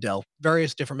deploy are from Dell.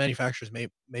 Various different manufacturers may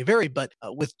vary, but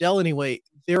with Dell anyway,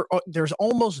 there's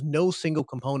almost no single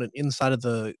component inside of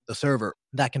the server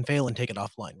that can fail and take it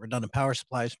offline. Redundant power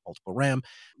supplies, multiple RAM,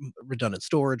 redundant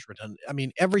storage,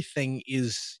 everything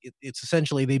it's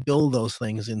essentially they build those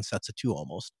things in sets of two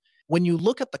almost. When you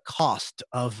look at the cost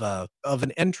of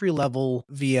an entry level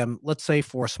VM, let's say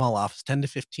for a small office, 10 to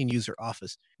 15 user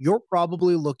office, you're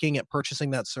probably looking at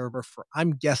purchasing that server for,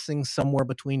 I'm guessing, somewhere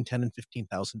between $10,000 and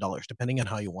 $15,000, depending on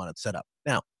how you want it set up.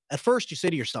 Now, at first, you say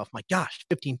to yourself, my gosh,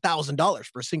 $15,000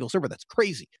 for a single server, that's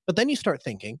crazy. But then you start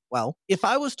thinking, well, if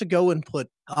I was to go and put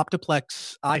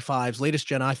Optiplex i5s, latest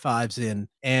gen i5s in,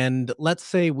 and let's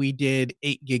say we did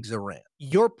 8 gigs of RAM,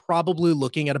 you're probably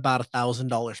looking at about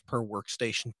 $1,000 per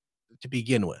workstation to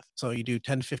begin with. So you do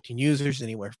 10 to 15 users,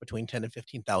 anywhere between $10,000 and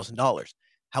 $15,000.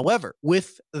 However,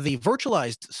 with the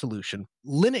virtualized solution,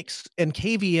 Linux and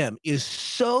KVM is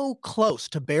so close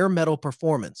to bare metal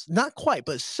performance, not quite,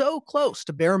 but so close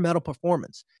to bare metal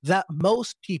performance that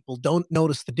most people don't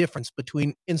notice the difference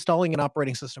between installing an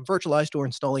operating system virtualized or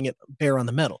installing it bare on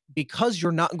the metal. Because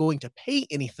you're not going to pay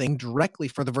anything directly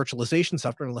for the virtualization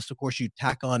software, unless, of course, you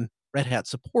tack on Red Hat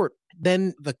support,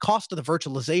 then the cost of the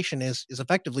virtualization is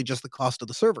effectively just the cost of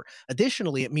the server.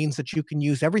 Additionally, it means that you can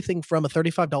use everything from a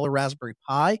 $35 Raspberry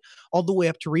Pi all the way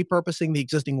up to repurposing the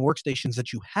existing workstations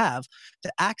that you have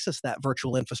to access that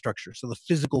virtual infrastructure. So the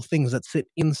physical things that sit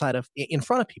in front of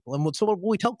people. And what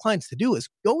we tell clients to do is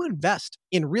go invest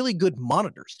in really good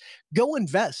monitors, go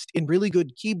invest in really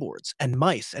good keyboards and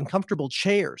mice and comfortable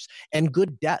chairs and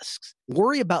good desks.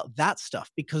 Worry about that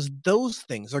stuff because those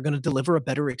things are going to deliver a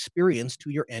better experience to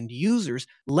your end users.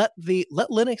 Let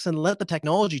Linux and let the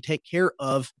technology take care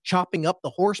of chopping up the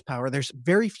horsepower. There's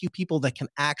very few people that can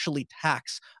actually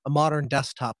tax a modern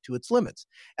desktop to its limits.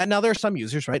 And now there are some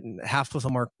users, right? And half of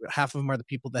them are the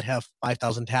people that have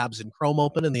 5,000 tabs in Chrome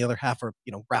open, and the other half are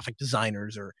graphic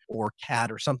designers or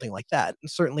CAD or something like that.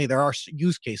 And certainly there are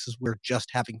use cases where just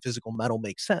having physical metal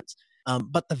makes sense.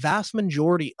 But the vast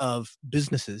majority of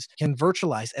businesses can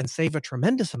virtualize and save a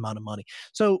tremendous amount of money.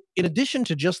 So in addition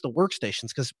to just the workstations,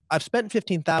 because I've spent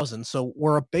 15,000, so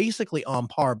we're basically on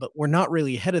par, but we're not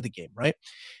really ahead of the game, right?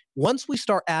 Once we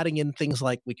start adding in things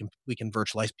like we can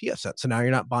virtualize pfSense. So now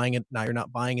you're not buying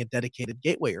a dedicated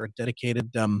gateway or a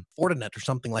dedicated Fortinet or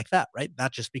something like that, right?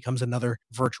 That just becomes another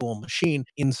virtual machine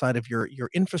inside of your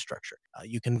infrastructure.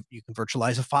 You can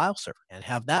virtualize a file server and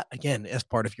have that again as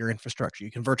part of your infrastructure.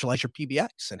 You can virtualize your PBX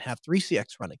and have 3CX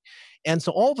running. And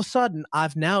so all of a sudden,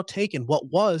 I've now taken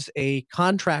what was a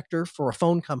contractor for a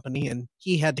phone company, and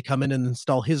he had to come in and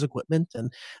install his equipment,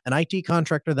 and an IT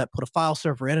contractor that put a file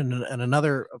server in, and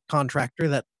another contractor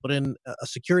that put in a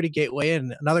security gateway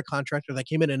and another contractor that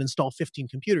came in and installed 15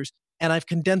 computers. And I've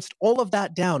condensed all of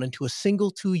that down into a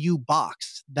single 2U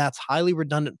box that's highly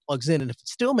redundant, plugs in. And if it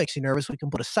still makes you nervous, we can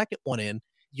put a second one in.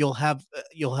 You'll have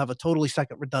a totally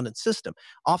second redundant system.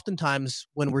 Oftentimes,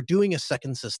 when we're doing a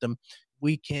second system,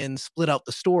 we can split out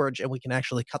the storage and we can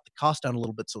actually cut the cost down a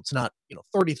little bit, so it's not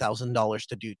 $30,000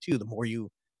 to do two.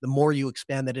 The more you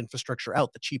expand that infrastructure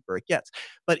out, the cheaper it gets.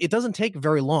 But it doesn't take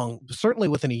very long, certainly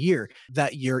within a year,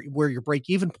 that where your break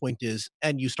even point is,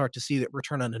 and you start to see that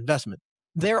return on investment.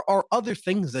 There are other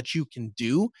things that you can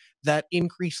do that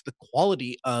increase the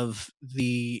quality of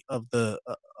a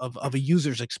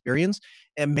user's experience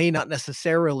and may not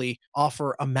necessarily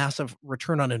offer a massive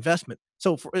return on investment.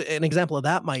 So, for an example of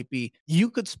that might be, you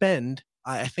could spend,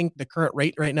 I think the current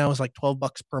rate right now is like $12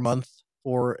 per month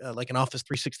for like an Office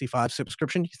 365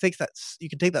 subscription. You can take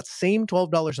that same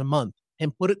 $12 a month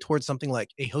and put it towards something like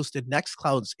a hosted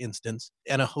Nextcloud instance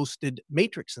and a hosted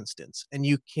Matrix instance. And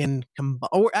you can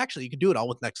or actually you can do it all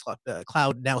with Nextcloud.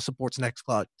 Cloud now supports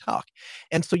Nextcloud Talk.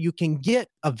 And so you can get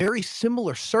a very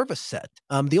similar service set.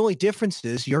 The only difference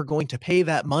is you're going to pay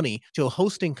that money to a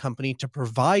hosting company to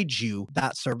provide you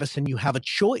that service, and you have a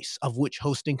choice of which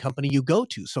hosting company you go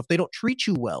to. So if they don't treat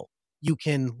you well, you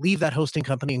can leave that hosting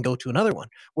company and go to another one.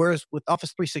 Whereas with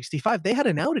Office 365, they had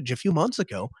an outage a few months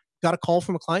ago. Got a call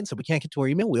from a client, said, we can't get to our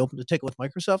email. We opened a ticket with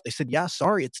Microsoft. They said, yeah,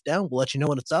 sorry, it's down. We'll let you know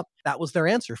when it's up. That was their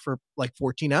answer for like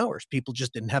 14 hours. People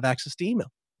just didn't have access to email.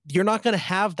 You're not going to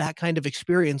have that kind of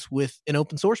experience with an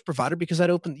open source provider, because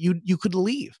you could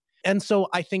leave. And so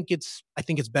I think it's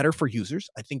better for users.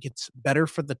 I think it's better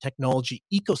for the technology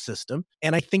ecosystem.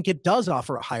 And I think it does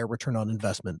offer a higher return on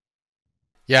investment.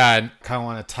 Yeah, I kind of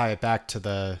want to tie it back to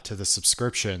the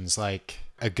subscriptions. Like,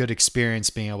 a good experience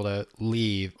being able to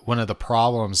leave. One of the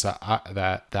problems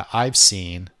that I've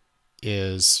seen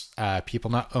is people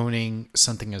not owning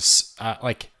something as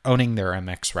like owning their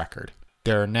MX record.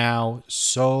 There are now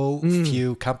so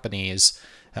few companies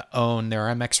that own their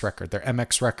MX record. Their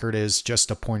MX record is just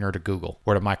a pointer to Google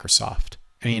or to Microsoft.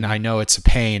 I mean, I know it's a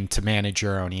pain to manage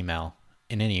your own email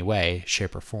in any way,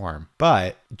 shape, or form,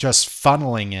 but just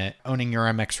funneling it, owning your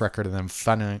MX record, and then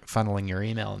funneling your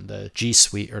email into G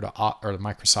Suite or the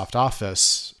Microsoft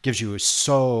Office gives you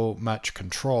so much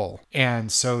control.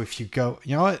 And so if you go,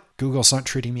 you know what, Google's not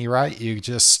treating me right, you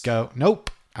just go,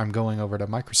 nope, I'm going over to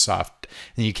Microsoft,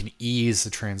 and you can ease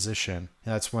the transition.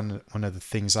 And that's one of the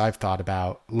things I've thought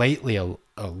about lately a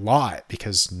lot,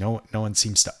 because no one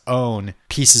seems to own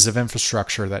pieces of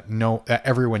infrastructure that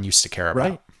everyone used to care about.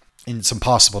 Right. And it's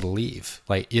impossible to leave.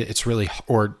 Like, it's really,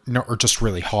 or just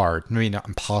really hard. Maybe not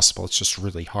impossible. It's just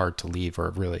really hard to leave, or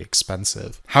really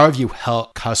expensive. How have you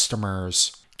helped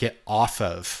customers get off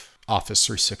of Office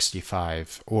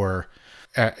 365? Or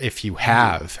if you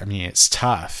have, I mean, it's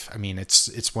tough. I mean,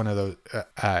 it's one of those.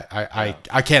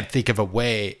 I can't think of a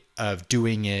way of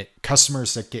doing it.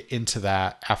 Customers that get into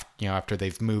that after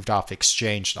they've moved off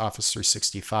Exchange to Office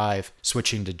 365,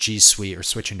 switching to G Suite or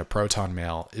switching to Proton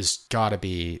Mail is got to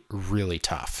be really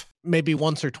tough. Maybe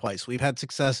once or twice we've had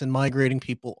success in migrating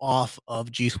people off of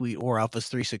G Suite or Office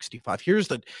 365. Here's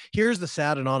the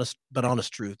sad and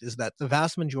honest truth is that the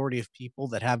vast majority of people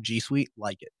that have G Suite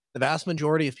like it. The vast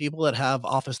majority of people that have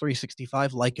Office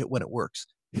 365 like it when it works.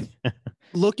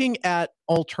 Looking at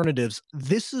alternatives,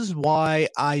 this is why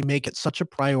I make it such a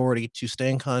priority to stay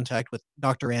in contact with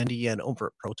Dr. Andy Yen over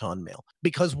at Proton Mail.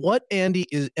 Because what Andy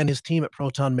and his team at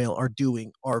Proton Mail are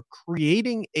doing are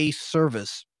creating a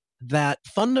service that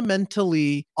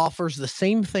fundamentally offers the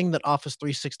same thing that Office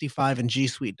 365 and G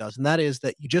Suite does. And that is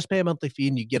that you just pay a monthly fee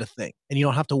and you get a thing, and you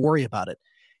don't have to worry about it.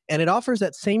 And it offers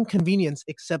that same convenience,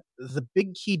 except the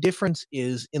big key difference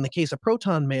is, in the case of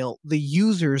Proton Mail, the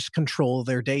users control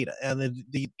their data, and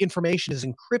the information is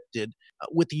encrypted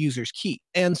with the user's key.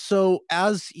 And so,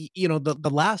 as you know, the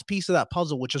last piece of that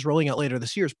puzzle, which is rolling out later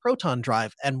this year, is Proton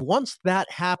Drive. And once that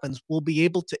happens, we'll be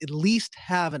able to at least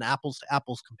have an apples to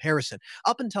apples comparison.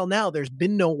 Up until now, there's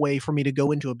been no way for me to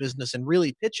go into a business and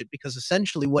really pitch it, because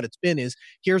essentially what it's been is,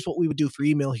 here's what we would do for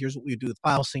email, here's what we would do with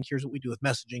file sync, here's what we do with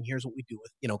messaging, here's what we do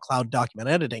with cloud document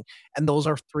editing. And those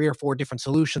are 3 or 4 different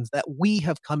solutions that we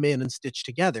have come in and stitched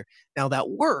together. Now that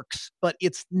works, but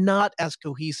it's not as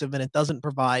cohesive, and it doesn't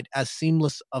provide as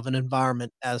seamless of an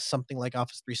environment as something like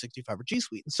Office 365 or G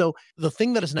Suite. And so the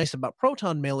thing that is nice about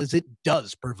Proton Mail is it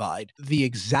does provide the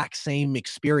exact same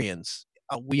experience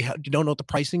don't know what the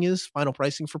pricing is, final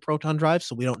pricing for Proton drives,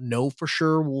 so we don't know for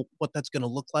sure what that's going to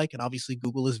look like. And obviously,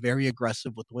 Google is very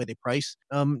aggressive with the way they price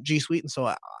G Suite, and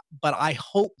so but I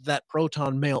hope that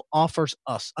Proton Mail offers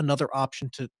us another option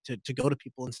to go to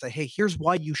people and say, hey, here's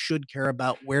why you should care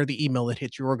about where the email that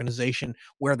hits your organization,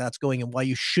 where that's going, and why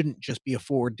you shouldn't just be a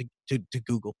forward to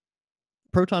Google.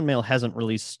 Proton Mail hasn't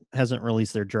released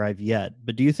their drive yet,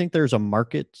 but do you think there's a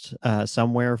market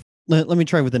somewhere? Let me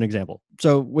try with an example.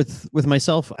 So with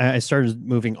myself, I started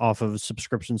moving off of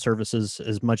subscription services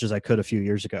as much as I could a few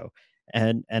years ago,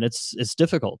 and it's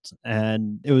difficult,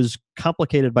 and it was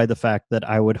complicated by the fact that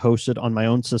I would host it on my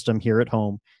own system here at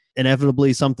home.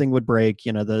 Inevitably, something would break.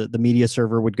 The media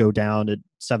server would go down at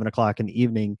 7 o'clock in the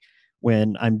evening.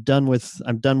 When I'm done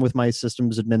with my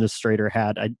systems administrator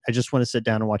hat, I just want to sit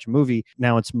down and watch a movie.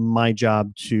 Now it's my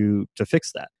job to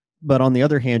fix that. But on the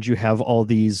other hand, you have all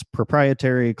these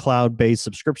proprietary cloud-based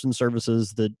subscription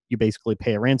services that you basically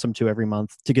pay a ransom to every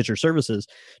month to get your services.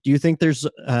 Do you think there's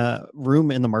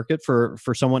room in the market for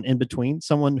someone in between,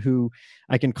 someone who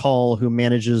I can call, who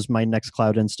manages my next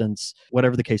cloud instance,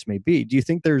 whatever the case may be? Do you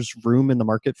think there's room in the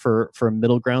market for a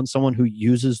middle ground, someone who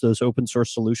uses those open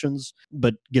source solutions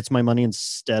but gets my money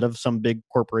instead of some big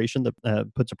corporation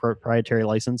that puts a proprietary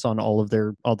license on all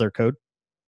their code?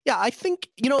 Yeah, I think,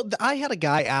 I had a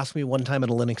guy ask me one time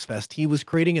at a Linux Fest. He was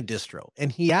creating a distro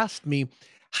and he asked me,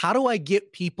 how do I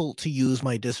get people to use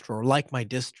my distro or like my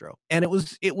distro? And it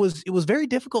was very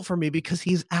difficult for me because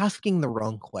he's asking the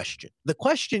wrong question. The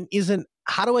question isn't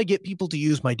how do I get people to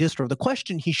use my distro? The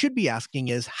question he should be asking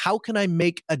is how can I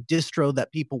make a distro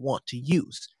that people want to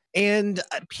use? And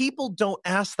people don't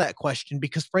ask that question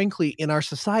because, frankly, in our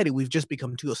society, we've just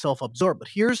become too self-absorbed. But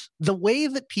here's the way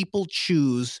that people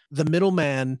choose the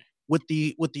middleman with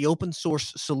the open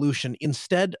source solution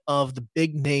instead of the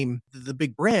big name, the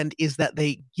big brand, is that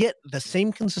they get the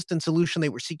same consistent solution they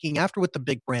were seeking after with the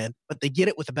big brand, but they get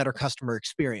it with a better customer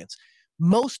experience.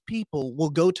 Most people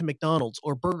will go to McDonald's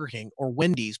or Burger King or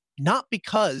Wendy's not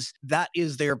because that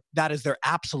is their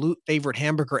absolute favorite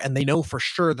hamburger and they know for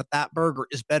sure that that burger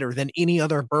is better than any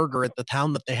other burger at the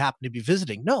town that they happen to be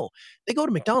visiting. No, they go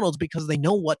to McDonald's because they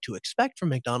know what to expect from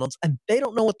McDonald's and they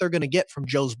don't know what they're going to get from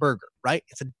Joe's Burger, right?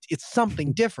 It's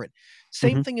something different. Hmm.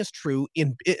 Same thing is true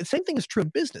in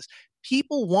business.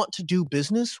 People want to do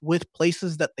business with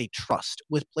places that they trust,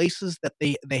 with places that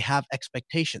they have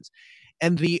expectations.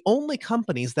 And the only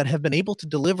companies that have been able to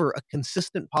deliver a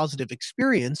consistent positive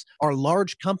experience are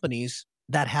large companies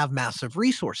that have massive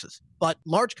resources. But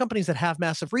large companies that have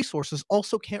massive resources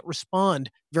also can't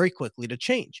respond very quickly to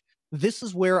change. This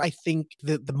is where I think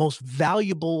the most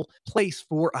valuable place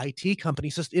for IT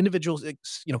companies, just individuals,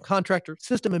 contractors,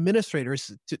 system administrators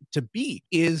to be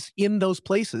is in those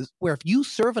places where if you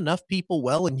serve enough people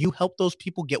well and you help those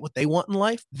people get what they want in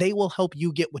life, they will help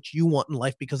you get what you want in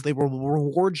life because they will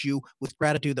reward you with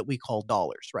gratitude that we call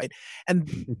dollars, right?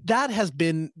 And that has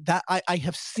been that I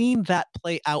have seen that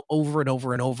play out over and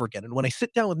over and over again. And when I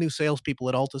sit down with new salespeople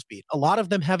at Altispeed, a lot of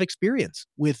them have experience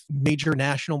with major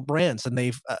national brands, and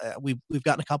we've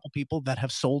gotten a couple people that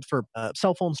have sold for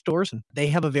cell phone stores, and they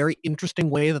have a very interesting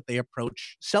way that they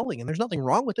approach selling. And there's nothing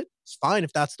wrong with it. It's fine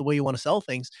if that's the way you want to sell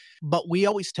things. But we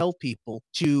always tell people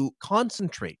to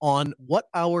concentrate on what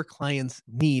our clients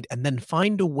need and then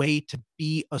find a way to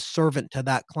be a servant to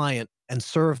that client and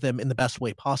serve them in the best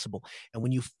way possible. And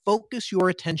when you focus your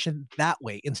attention that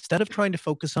way, instead of trying to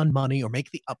focus on money or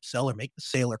make the upsell or make the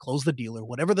sale or close the deal or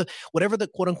whatever the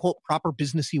quote unquote proper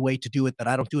businessy way to do it that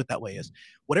I don't do it that way is,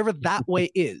 whatever that way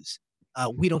is,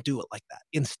 we don't do it like that.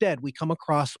 Instead, we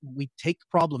take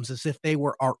problems as if they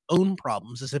were our own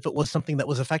problems, as if it was something that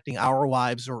was affecting our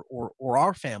lives or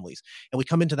our families. And we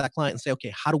come into that client and say,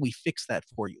 okay, how do we fix that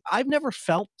for you? I've never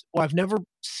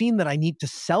seen that I need to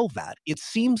sell that. It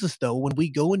seems as though when we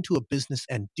go into a business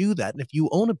and do that, and if you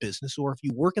own a business or if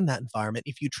you work in that environment,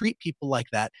 if you treat people like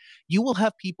that, you will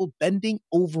have people bending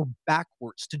over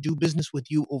backwards to do business with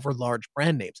you over large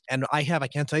brand names. And I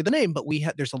can't tell you the name, but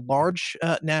there's a large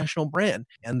national brand,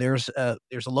 and there's a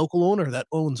local owner that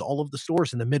owns all of the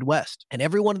stores in the Midwest. And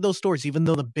every one of those stores, even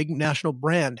though the big national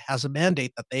brand has a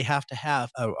mandate that they have to have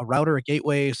a router, a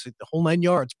gateway, so the whole 9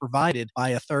 yards provided by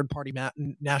a third party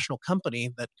national company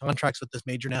that contracts with this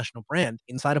major national brand,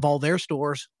 inside of all their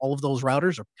stores, all of those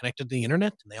routers are connected to the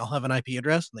internet and they all have an IP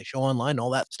address and they show online all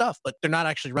that stuff, but they're not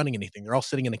actually running anything. They're all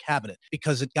sitting in a cabinet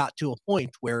because it got to a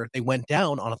point where they went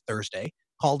down on a Thursday,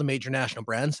 called a major national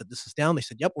brand, said, this is down. They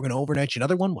said, yep, we're going to overnight you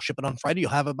another one. We'll ship it on Friday.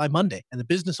 You'll have it by Monday. And the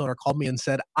business owner called me and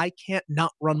said, I can't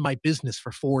not run my business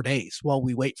for 4 days while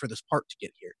we wait for this part to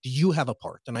get here. Do you have a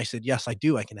part? And I said, yes, I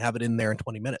do. I can have it in there in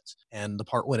 20 minutes. And the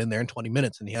part went in there in 20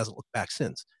 minutes and he hasn't looked back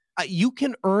since. You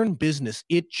can earn business.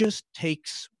 It just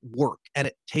takes work and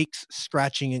it takes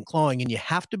scratching and clawing. And you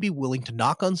have to be willing to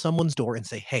knock on someone's door and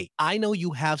say, hey, I know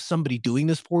you have somebody doing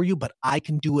this for you, but I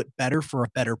can do it better for a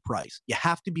better price. You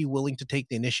have to be willing to take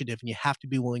the initiative and you have to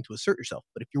be willing to assert yourself.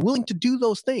 But if you're willing to do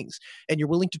those things and you're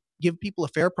willing to give people a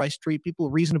fair price, treat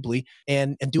people reasonably,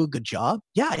 and do a good job,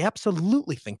 yeah, I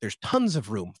absolutely think there's tons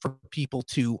of room for people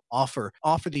to offer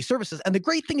these services. And the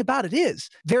great thing about it is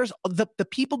there's the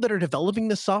people that are developing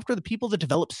this software, the people that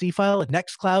develop C-File and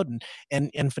Nextcloud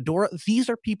and Fedora, these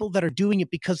are people that are doing it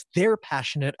because they're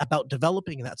passionate about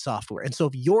developing that software. And so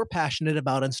if you're passionate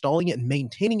about installing it and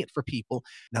maintaining it for people,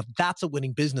 now that's a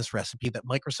winning business recipe that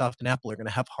Microsoft and Apple are going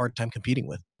to have a hard time competing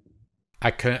with.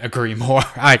 I couldn't agree more.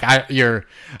 You're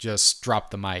just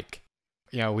drop the mic.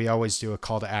 We always do a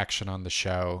call to action on the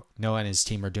show. Noah and his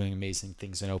team are doing amazing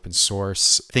things in open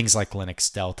source, things like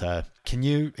Linux Delta. Can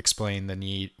you explain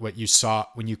what you saw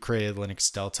when you created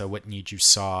Linux Delta, what need you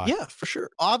saw? Yeah, for sure.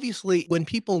 Obviously, when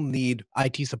people need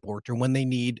IT support or when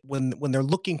they're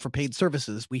looking for paid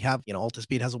services, we have,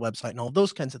 Altispeed has a website and all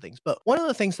those kinds of things. But one of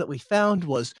the things that we found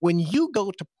was when you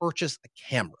go to purchase a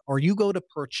camera or you go to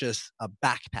purchase a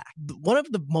backpack, one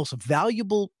of the most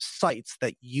valuable sites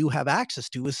that you have access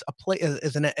to is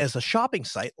as a shopping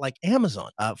site like Amazon.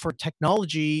 For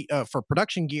technology, for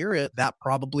production gear, that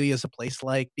probably is a place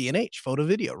like B&H Photo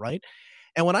Video, right?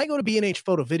 And when I go to B&H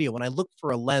Photo Video, when I look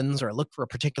for a lens or I look for a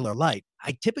particular light,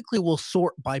 I typically will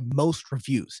sort by most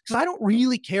reviews because I don't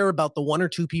really care about the one or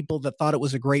two people that thought it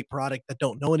was a great product that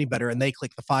don't know any better and they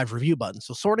click the 5 review button.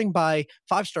 So sorting by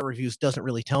 5-star reviews doesn't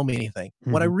really tell me anything.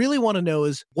 Mm-hmm. What I really want to know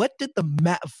is what did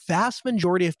the vast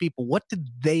majority of people, what did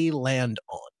they land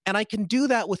on? And I can do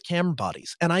that with camera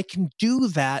bodies, and I can do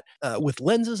that with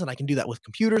lenses, and I can do that with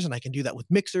computers, and I can do that with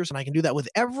mixers, and I can do that with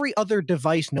every other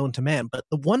device known to man. But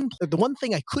the one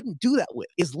thing I couldn't do that with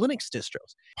is Linux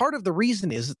distros. Part of the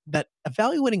reason is that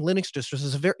evaluating Linux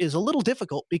distros is a little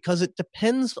difficult because it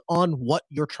depends on what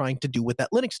you're trying to do with that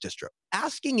Linux distro.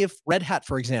 Asking if Red Hat,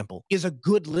 for example, is a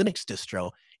good Linux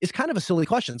distro is kind of a silly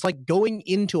question. It's like going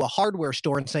into a hardware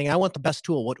store and saying, I want the best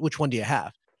tool. Which one do you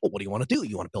have? Well, what do you want to do?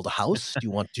 You want to build a house? Do you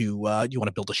want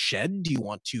to build a shed? Do you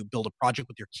want to build a project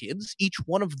with your kids? Each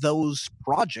one of those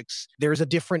projects, there's a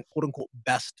different quote unquote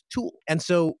best tool. And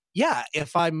so, yeah,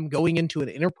 if I'm going into an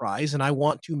enterprise and I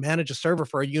want to manage a server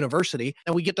for a university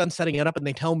and we get done setting it up and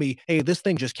they tell me, hey, this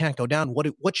thing just can't go down.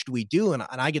 What should we do? And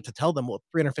I get to tell them, well,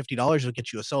 $350 will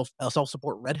get you a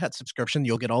self-support Red Hat subscription.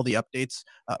 You'll get all the updates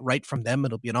right from them.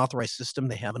 It'll be an authorized system.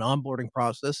 They have an onboarding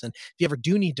process. And if you ever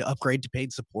do need to upgrade to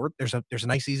paid support, there's a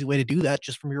nice, easy way to do that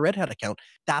just from your Red Hat account.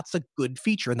 That's a good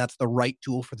feature and that's the right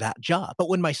tool for that job. But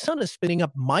when my son is spinning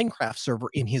up Minecraft server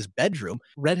in his bedroom,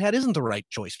 Red Hat isn't the right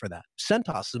choice for that.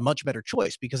 CentOS is a much better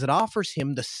choice because it offers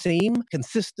him the same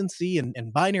consistency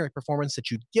and binary performance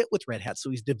that you'd get with Red Hat. So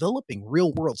he's developing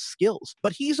real world skills,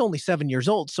 but he's only 7 years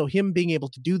old. So him being able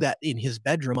to do that in his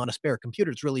bedroom on a spare computer,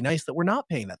 it's really nice that we're not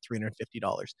paying that $350.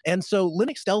 And so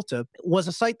Linux Delta was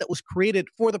a site that was created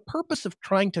for the purpose of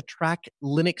trying to track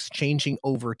Linux changing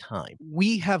over time.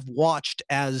 We have watched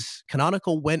as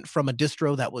Canonical went from a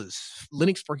distro that was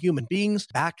Linux for human beings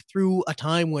back through a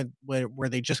time where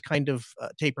they just kind of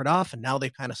tapered off, and now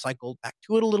they've kind of cycled back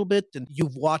to it a little bit. And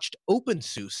you've watched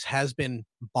OpenSUSE has been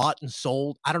bought and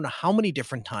sold I don't know how many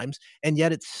different times, and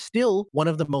yet it's still one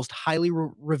of the most highly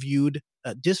reviewed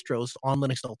distros on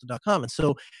linuxdelta.com. And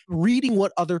so reading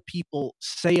what other people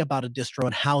say about a distro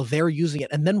and how they're using it,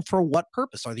 and then for what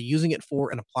purpose. Are they using it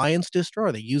for an appliance distro?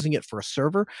 Are they using it for a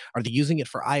server? Are they using it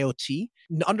for IoT?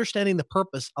 Understanding the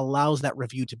purpose allows that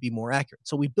review to be more accurate.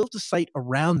 So we built a site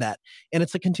around that, and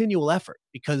it's a continual effort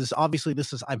because obviously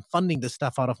I'm funding this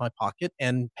stuff out of my pocket,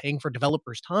 and paying for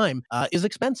developers' time is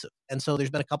expensive. And so there's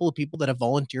been a couple of people that have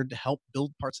volunteered to help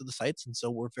build parts of the sites, and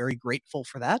so we're very grateful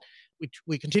for that.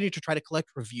 We continue to try to collect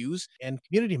reviews and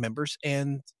community members,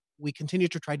 and we continue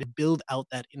to try to build out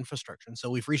that infrastructure. And so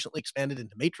we've recently expanded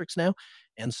into Matrix now.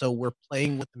 And so we're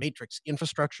playing with the Matrix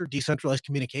infrastructure. Decentralized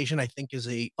communication, I think, is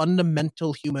a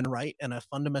fundamental human right and a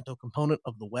fundamental component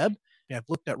of the web. I've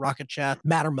looked at Rocket Chat,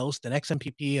 Mattermost, and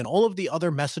XMPP, and all of the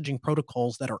other messaging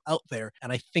protocols that are out there.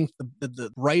 And I think the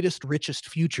brightest, richest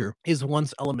future is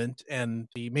once Element and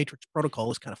the Matrix protocol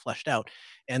is kind of fleshed out.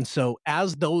 And so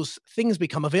as those things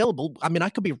become available, I mean, I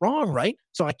could be wrong, right?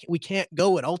 So we can't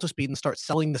go at Altispeed and start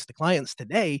selling this to clients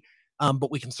today.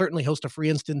 But we can certainly host a free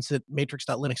instance at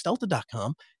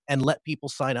matrix.linuxdelta.com and let people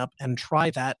sign up and try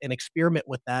that and experiment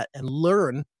with that and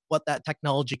learn what that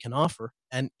technology can offer.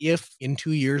 And if in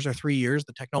 2 years or 3 years,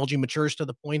 the technology matures to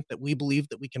the point that we believe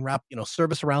that we can wrap,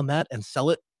 service around that and sell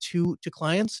it to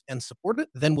clients and support it,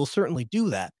 then we'll certainly do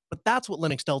that. But that's what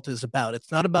Linux Delta is about.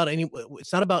 It's not about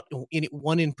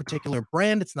one in particular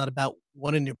brand. It's not about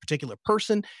one in a particular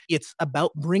person. It's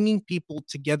about bringing people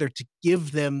together to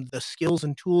give them the skills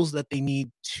and tools that they need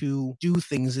to do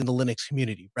things in the Linux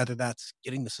community, whether that's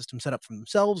getting the system set up for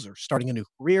themselves or starting a new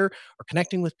career or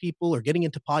connecting with people or getting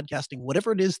into podcasting,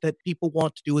 whatever it is that people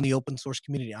want to do in the open source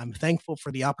community. I'm thankful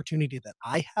for the opportunity that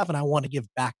I have, and I want to give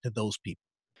back to those people.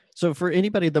 So for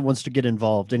anybody that wants to get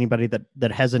involved, anybody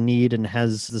that has a need and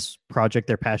has this project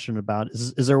they're passionate about,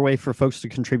 is there a way for folks to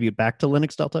contribute back to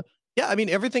Linux Delta? Yeah, I mean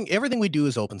everything we do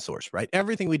is open source, right?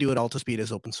 Everything we do at Altispeed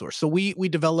is open source. So we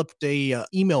developed a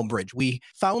email bridge. We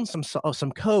found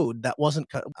some code that wasn't,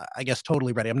 I guess,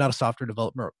 totally ready. I'm not a software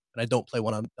developer, and I don't play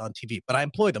one on TV, but I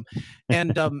employ them,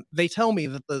 and they tell me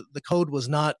that the code was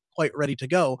not quite ready to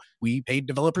go. We paid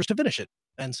developers to finish it.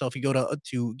 And so if you go to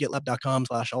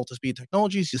gitlab.com/altispeed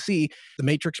technologies, you see the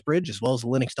Matrix bridge as well as the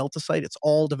Linux Delta site. It's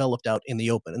all developed out in the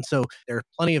open. And so there are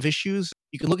plenty of issues.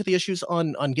 You can look at the issues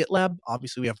on GitLab.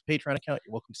 Obviously, we have a Patreon account.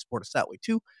 You're welcome to support us that way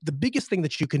too. The biggest thing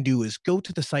that you can do is go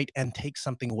to the site and take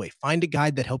something away. Find a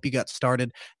guide that helped you get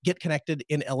started. Get connected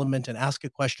in Element and ask a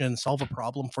question, solve a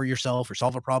problem for yourself or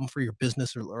solve a problem for your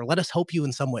business, or let us help you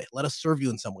in some way. Let us serve you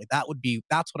in some way.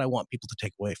 That's what I want people to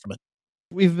take away from it.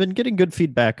 We've been getting good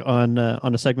feedback on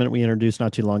a segment we introduced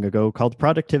not too long ago called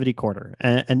Productivity Corner.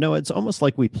 And no, it's almost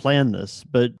like we planned this,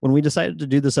 but when we decided to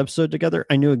do this episode together,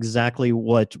 I knew exactly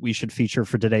what we should feature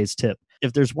for today's tip.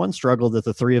 If there's one struggle that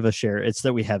the three of us share, it's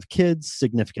that we have kids,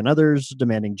 significant others,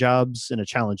 demanding jobs in a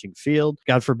challenging field.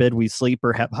 God forbid we sleep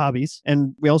or have hobbies.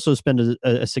 And we also spend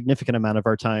a significant amount of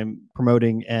our time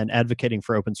promoting and advocating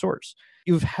for open source.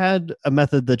 You've had a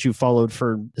method that you've followed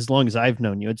for as long as I've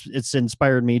known you. It's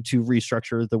inspired me to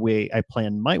restructure the way I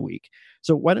plan my week.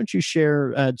 So why don't you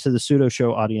share to the Pseudo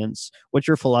Show audience what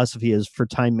your philosophy is for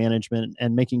time management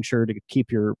and making sure to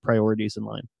keep your priorities in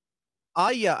line?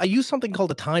 I use something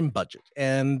called a time budget,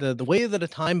 and the way that a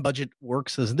time budget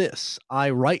works is this: I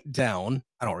write down.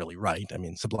 I don't really write. I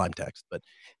mean, Sublime Text, but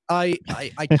I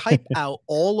type out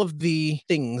all of the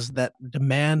things that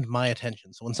demand my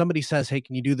attention. So when somebody says, "Hey,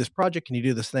 can you do this project? Can you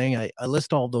do this thing?" I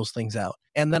list all those things out,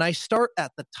 and then I start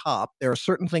at the top. There are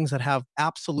certain things that have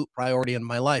absolute priority in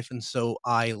my life, and so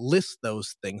I list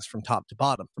those things from top to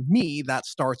bottom. For me, that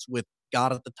starts with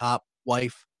God at the top,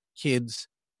 wife, kids,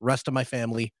 rest of my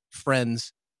family,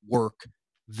 friends, work,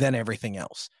 then everything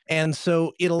else. And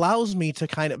so it allows me to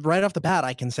kind of right off the bat,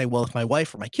 I can say, well, if my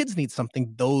wife or my kids need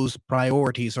something, those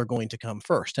priorities are going to come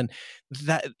first. And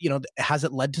that, has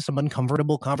it led to some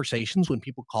uncomfortable conversations when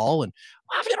people call and,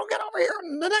 well, if you don't get over here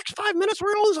in the next 5 minutes,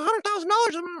 we're going to lose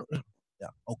 $100,000. Yeah.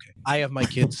 Okay. I have my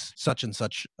kids such and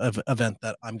such event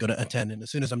that I'm going to attend. And as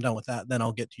soon as I'm done with that, then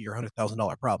I'll get to your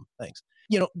 $100,000 problem. Thanks.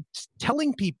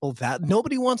 Telling people that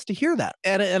nobody wants to hear that.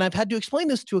 And I've had to explain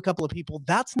this to a couple of people.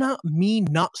 That's not me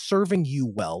not serving you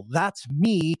well. That's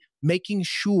me making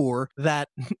sure that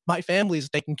my family is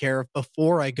taken care of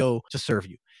before I go to serve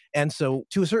you. And so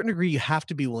to a certain degree, you have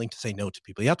to be willing to say no to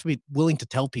people. You have to be willing to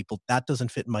tell people that doesn't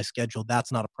fit in my schedule.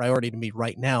 That's not a priority to me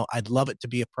right now. I'd love it to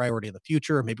be a priority in the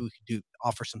future. Or maybe we could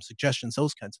offer some suggestions,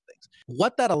 those kinds of things.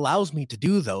 What that allows me to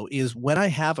do, though, is when I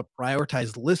have a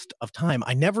prioritized list of time,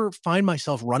 I never find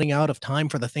myself running out of time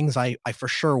for the things I for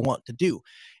sure want to do.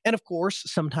 And of course,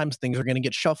 sometimes things are going to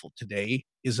get shuffled. Today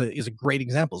is a great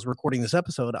example. As we're recording this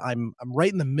episode, I'm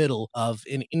right in the middle of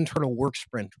an internal work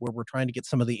sprint where we're trying to get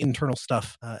some of the internal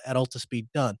stuff at Altispeed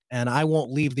done. And I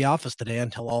won't leave the office today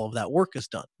until all of that work is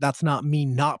done. That's not me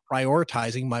not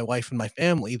prioritizing my wife and my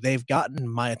family. They've gotten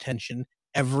my attention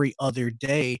every other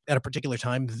day at a particular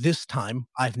time. This time,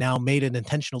 I've now made an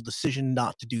intentional decision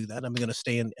not to do that. I'm going to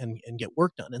stay and get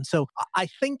work done. And so I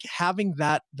think having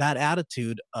that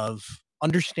attitude of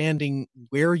understanding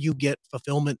where you get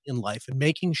fulfillment in life and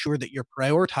making sure that you're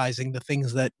prioritizing the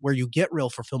things that where you get real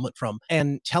fulfillment from,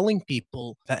 and telling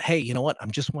people that, hey, you know what,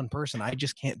 I'm just one person. I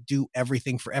just can't do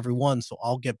everything for everyone. So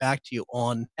I'll get back to you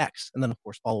on X. And then of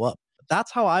course, follow up. But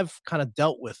that's how I've kind of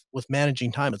dealt with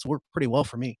managing time. It's worked pretty well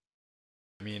for me.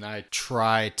 I mean, I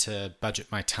try to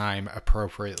budget my time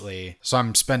appropriately. So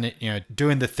I'm spending,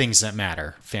 doing the things that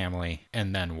matter, family,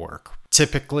 and then work.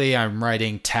 Typically, I'm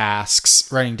writing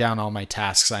down all my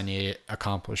tasks I need to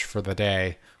accomplish for the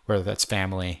day, whether that's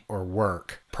family or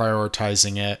work,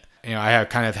 prioritizing it, I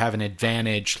have an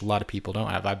advantage a lot of people don't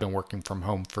have. I've been working from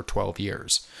home for 12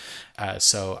 years.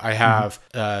 So I have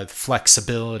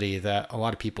flexibility that a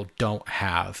lot of people don't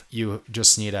have. You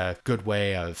just need a good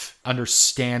way of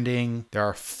understanding there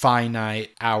are finite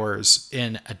hours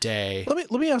in a day.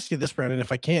 Let me ask you this, Brandon,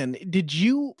 if I can. Did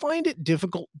you find it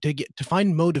difficult to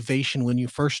find motivation when you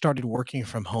first started working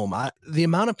from home? The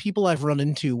amount of people I've run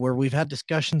into where we've had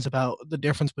discussions about the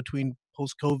difference between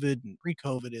post-COVID and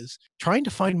pre-COVID is trying to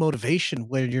find motivation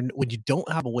when you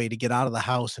don't have a way to get out of the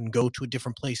house and go to a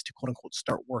different place to quote unquote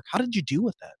start work. How did you deal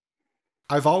with that?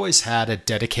 I've always had a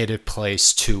dedicated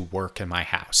place to work in my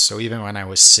house. So even when I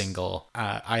was single,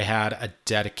 I had a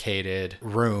dedicated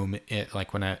room.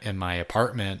 In my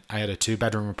apartment, I had a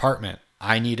 2-bedroom apartment.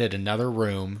 I needed another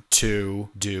room to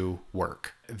do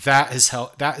work. That has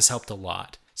helped a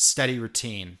lot. Steady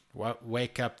routine.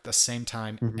 Wake up the same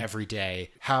time every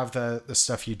day. Have the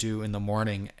stuff you do in the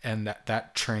morning, and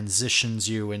that transitions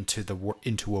you into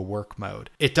a work mode.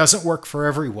 It doesn't work for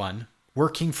everyone.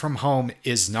 Working from home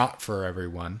is not for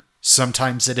everyone.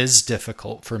 Sometimes it is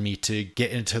difficult for me to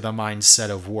get into the mindset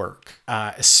of work,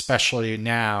 especially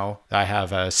now that I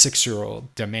have a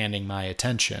 6-year-old demanding my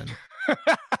attention.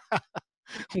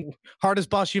 Hardest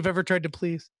boss you've ever tried to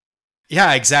please.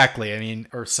 Yeah, exactly. I mean,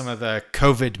 or some of the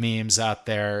COVID memes out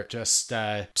there, just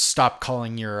stop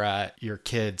calling your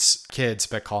kids,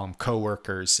 but call them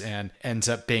coworkers, and ends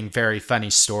up being very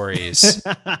funny stories.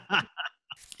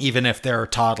 Even if they're a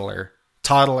toddler.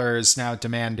 Toddler is now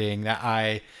demanding that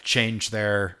I change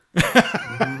their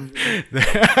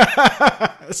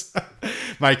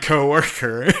my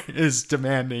coworker is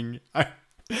demanding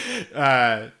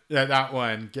that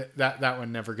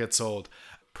one never gets old.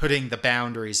 Putting the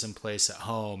boundaries in place at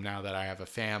home now that I have a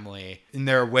family. And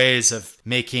there are ways of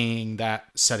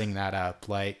setting that up.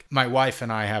 Like my wife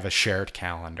and I have a shared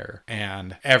calendar,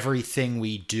 and everything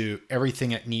we do,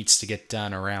 everything that needs to get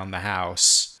done around the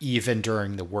house, even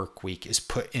during the work week, is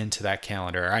put into that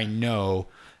calendar. I know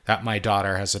that my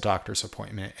daughter has a doctor's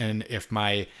appointment, and if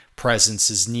my presence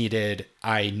is needed,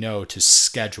 I know to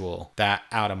schedule that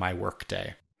out of my work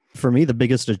day. For me, the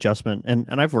biggest adjustment, and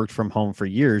I've worked from home for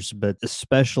years, but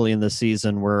especially in the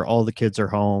season where all the kids are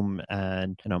home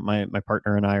and my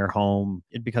partner and I are home,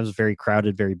 it becomes very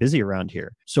crowded, very busy around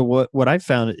here. So what I've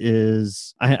found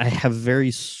is I have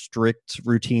very strict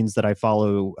routines that I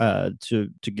follow to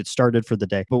get started for the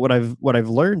day. But what I've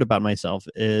learned about myself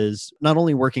is not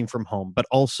only working from home, but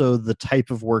also the type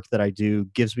of work that I do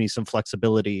gives me some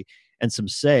flexibility and some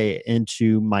say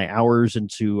into my hours,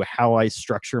 into how I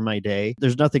structure my day.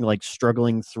 There's nothing like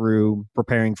struggling through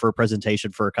preparing for a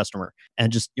presentation for a customer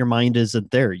and just your mind isn't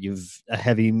there. You've a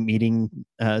heavy meeting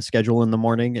schedule in the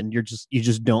morning and you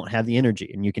just don't have the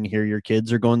energy, and you can hear your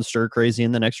kids are going stir crazy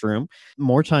in the next room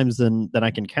more times than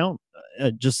I can count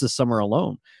just this summer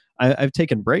alone. I've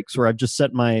taken breaks where I've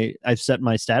set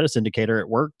my status indicator at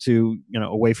work to,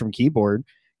 away from keyboard,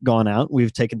 gone out.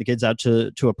 We've taken the kids out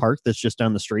to a park that's just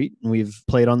down the street, and we've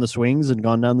played on the swings and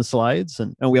gone down the slides,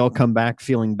 and we all come back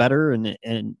feeling better and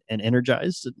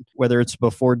energized. And whether it's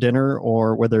before dinner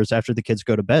or whether it's after the kids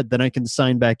go to bed, then I can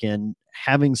sign back in,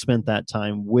 having spent that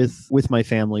time with my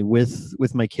family,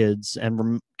 with my kids,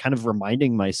 and kind of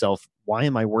reminding myself, why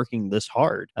am I working this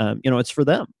hard? It's for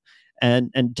them.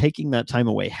 And taking that time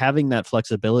away, having that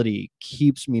flexibility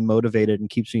keeps me motivated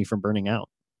and keeps me from burning out.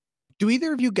 Do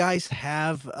either of you guys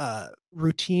have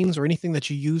routines or anything that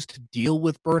you use to deal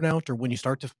with burnout or when you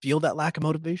start to feel that lack of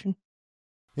motivation?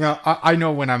 I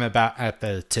know when I'm about at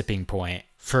the tipping point.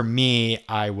 For me,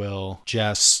 I will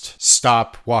just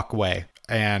stop, walk away.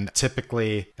 And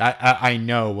typically, I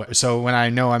know. So when I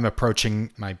know I'm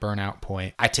approaching my burnout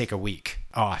point, I take a week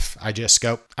off. I just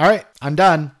go, all right, I'm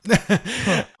done.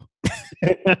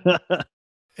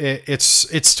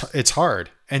 It's hard.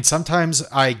 And sometimes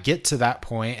I get to that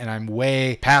point and I'm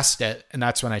way past it, and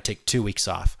that's when I take 2 weeks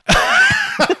off.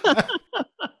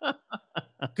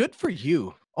 Good for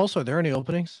you. Also, are there any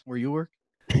openings where you work?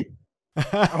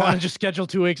 I want to just schedule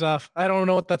 2 weeks off. I don't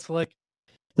know what that's like.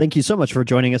 Thank you so much for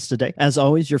joining us today. As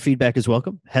always, your feedback is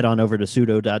welcome. Head on over to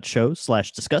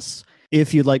sudo.show/discuss.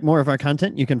 If you'd like more of our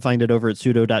content, you can find it over at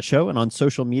sudo.show and on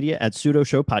social media at Sudo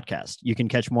Show Podcast. You can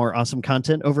catch more awesome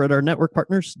content over at our network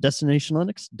partners,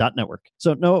 destinationlinux.network.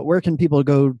 So Noah, where can people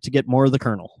go to get more of the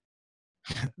kernel?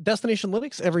 Destination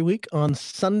Linux every week on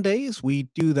Sundays. We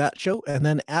do that show, and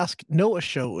then Ask Noah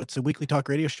Show. It's a weekly talk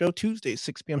radio show, Tuesdays,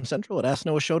 6 p.m. Central at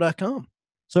asknoahshow.com.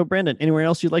 So Brandon, anywhere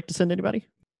else you'd like to send anybody?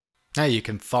 Hey, you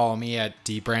can follow me at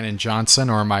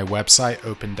dbrandonjohnson or my website,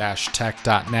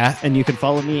 open-tech.net. And you can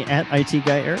follow me at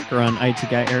ITGuyEric or on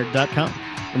itguyeric.com.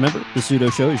 Remember, the Pseudo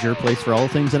Show is your place for all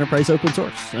things enterprise open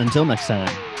source. Until next time.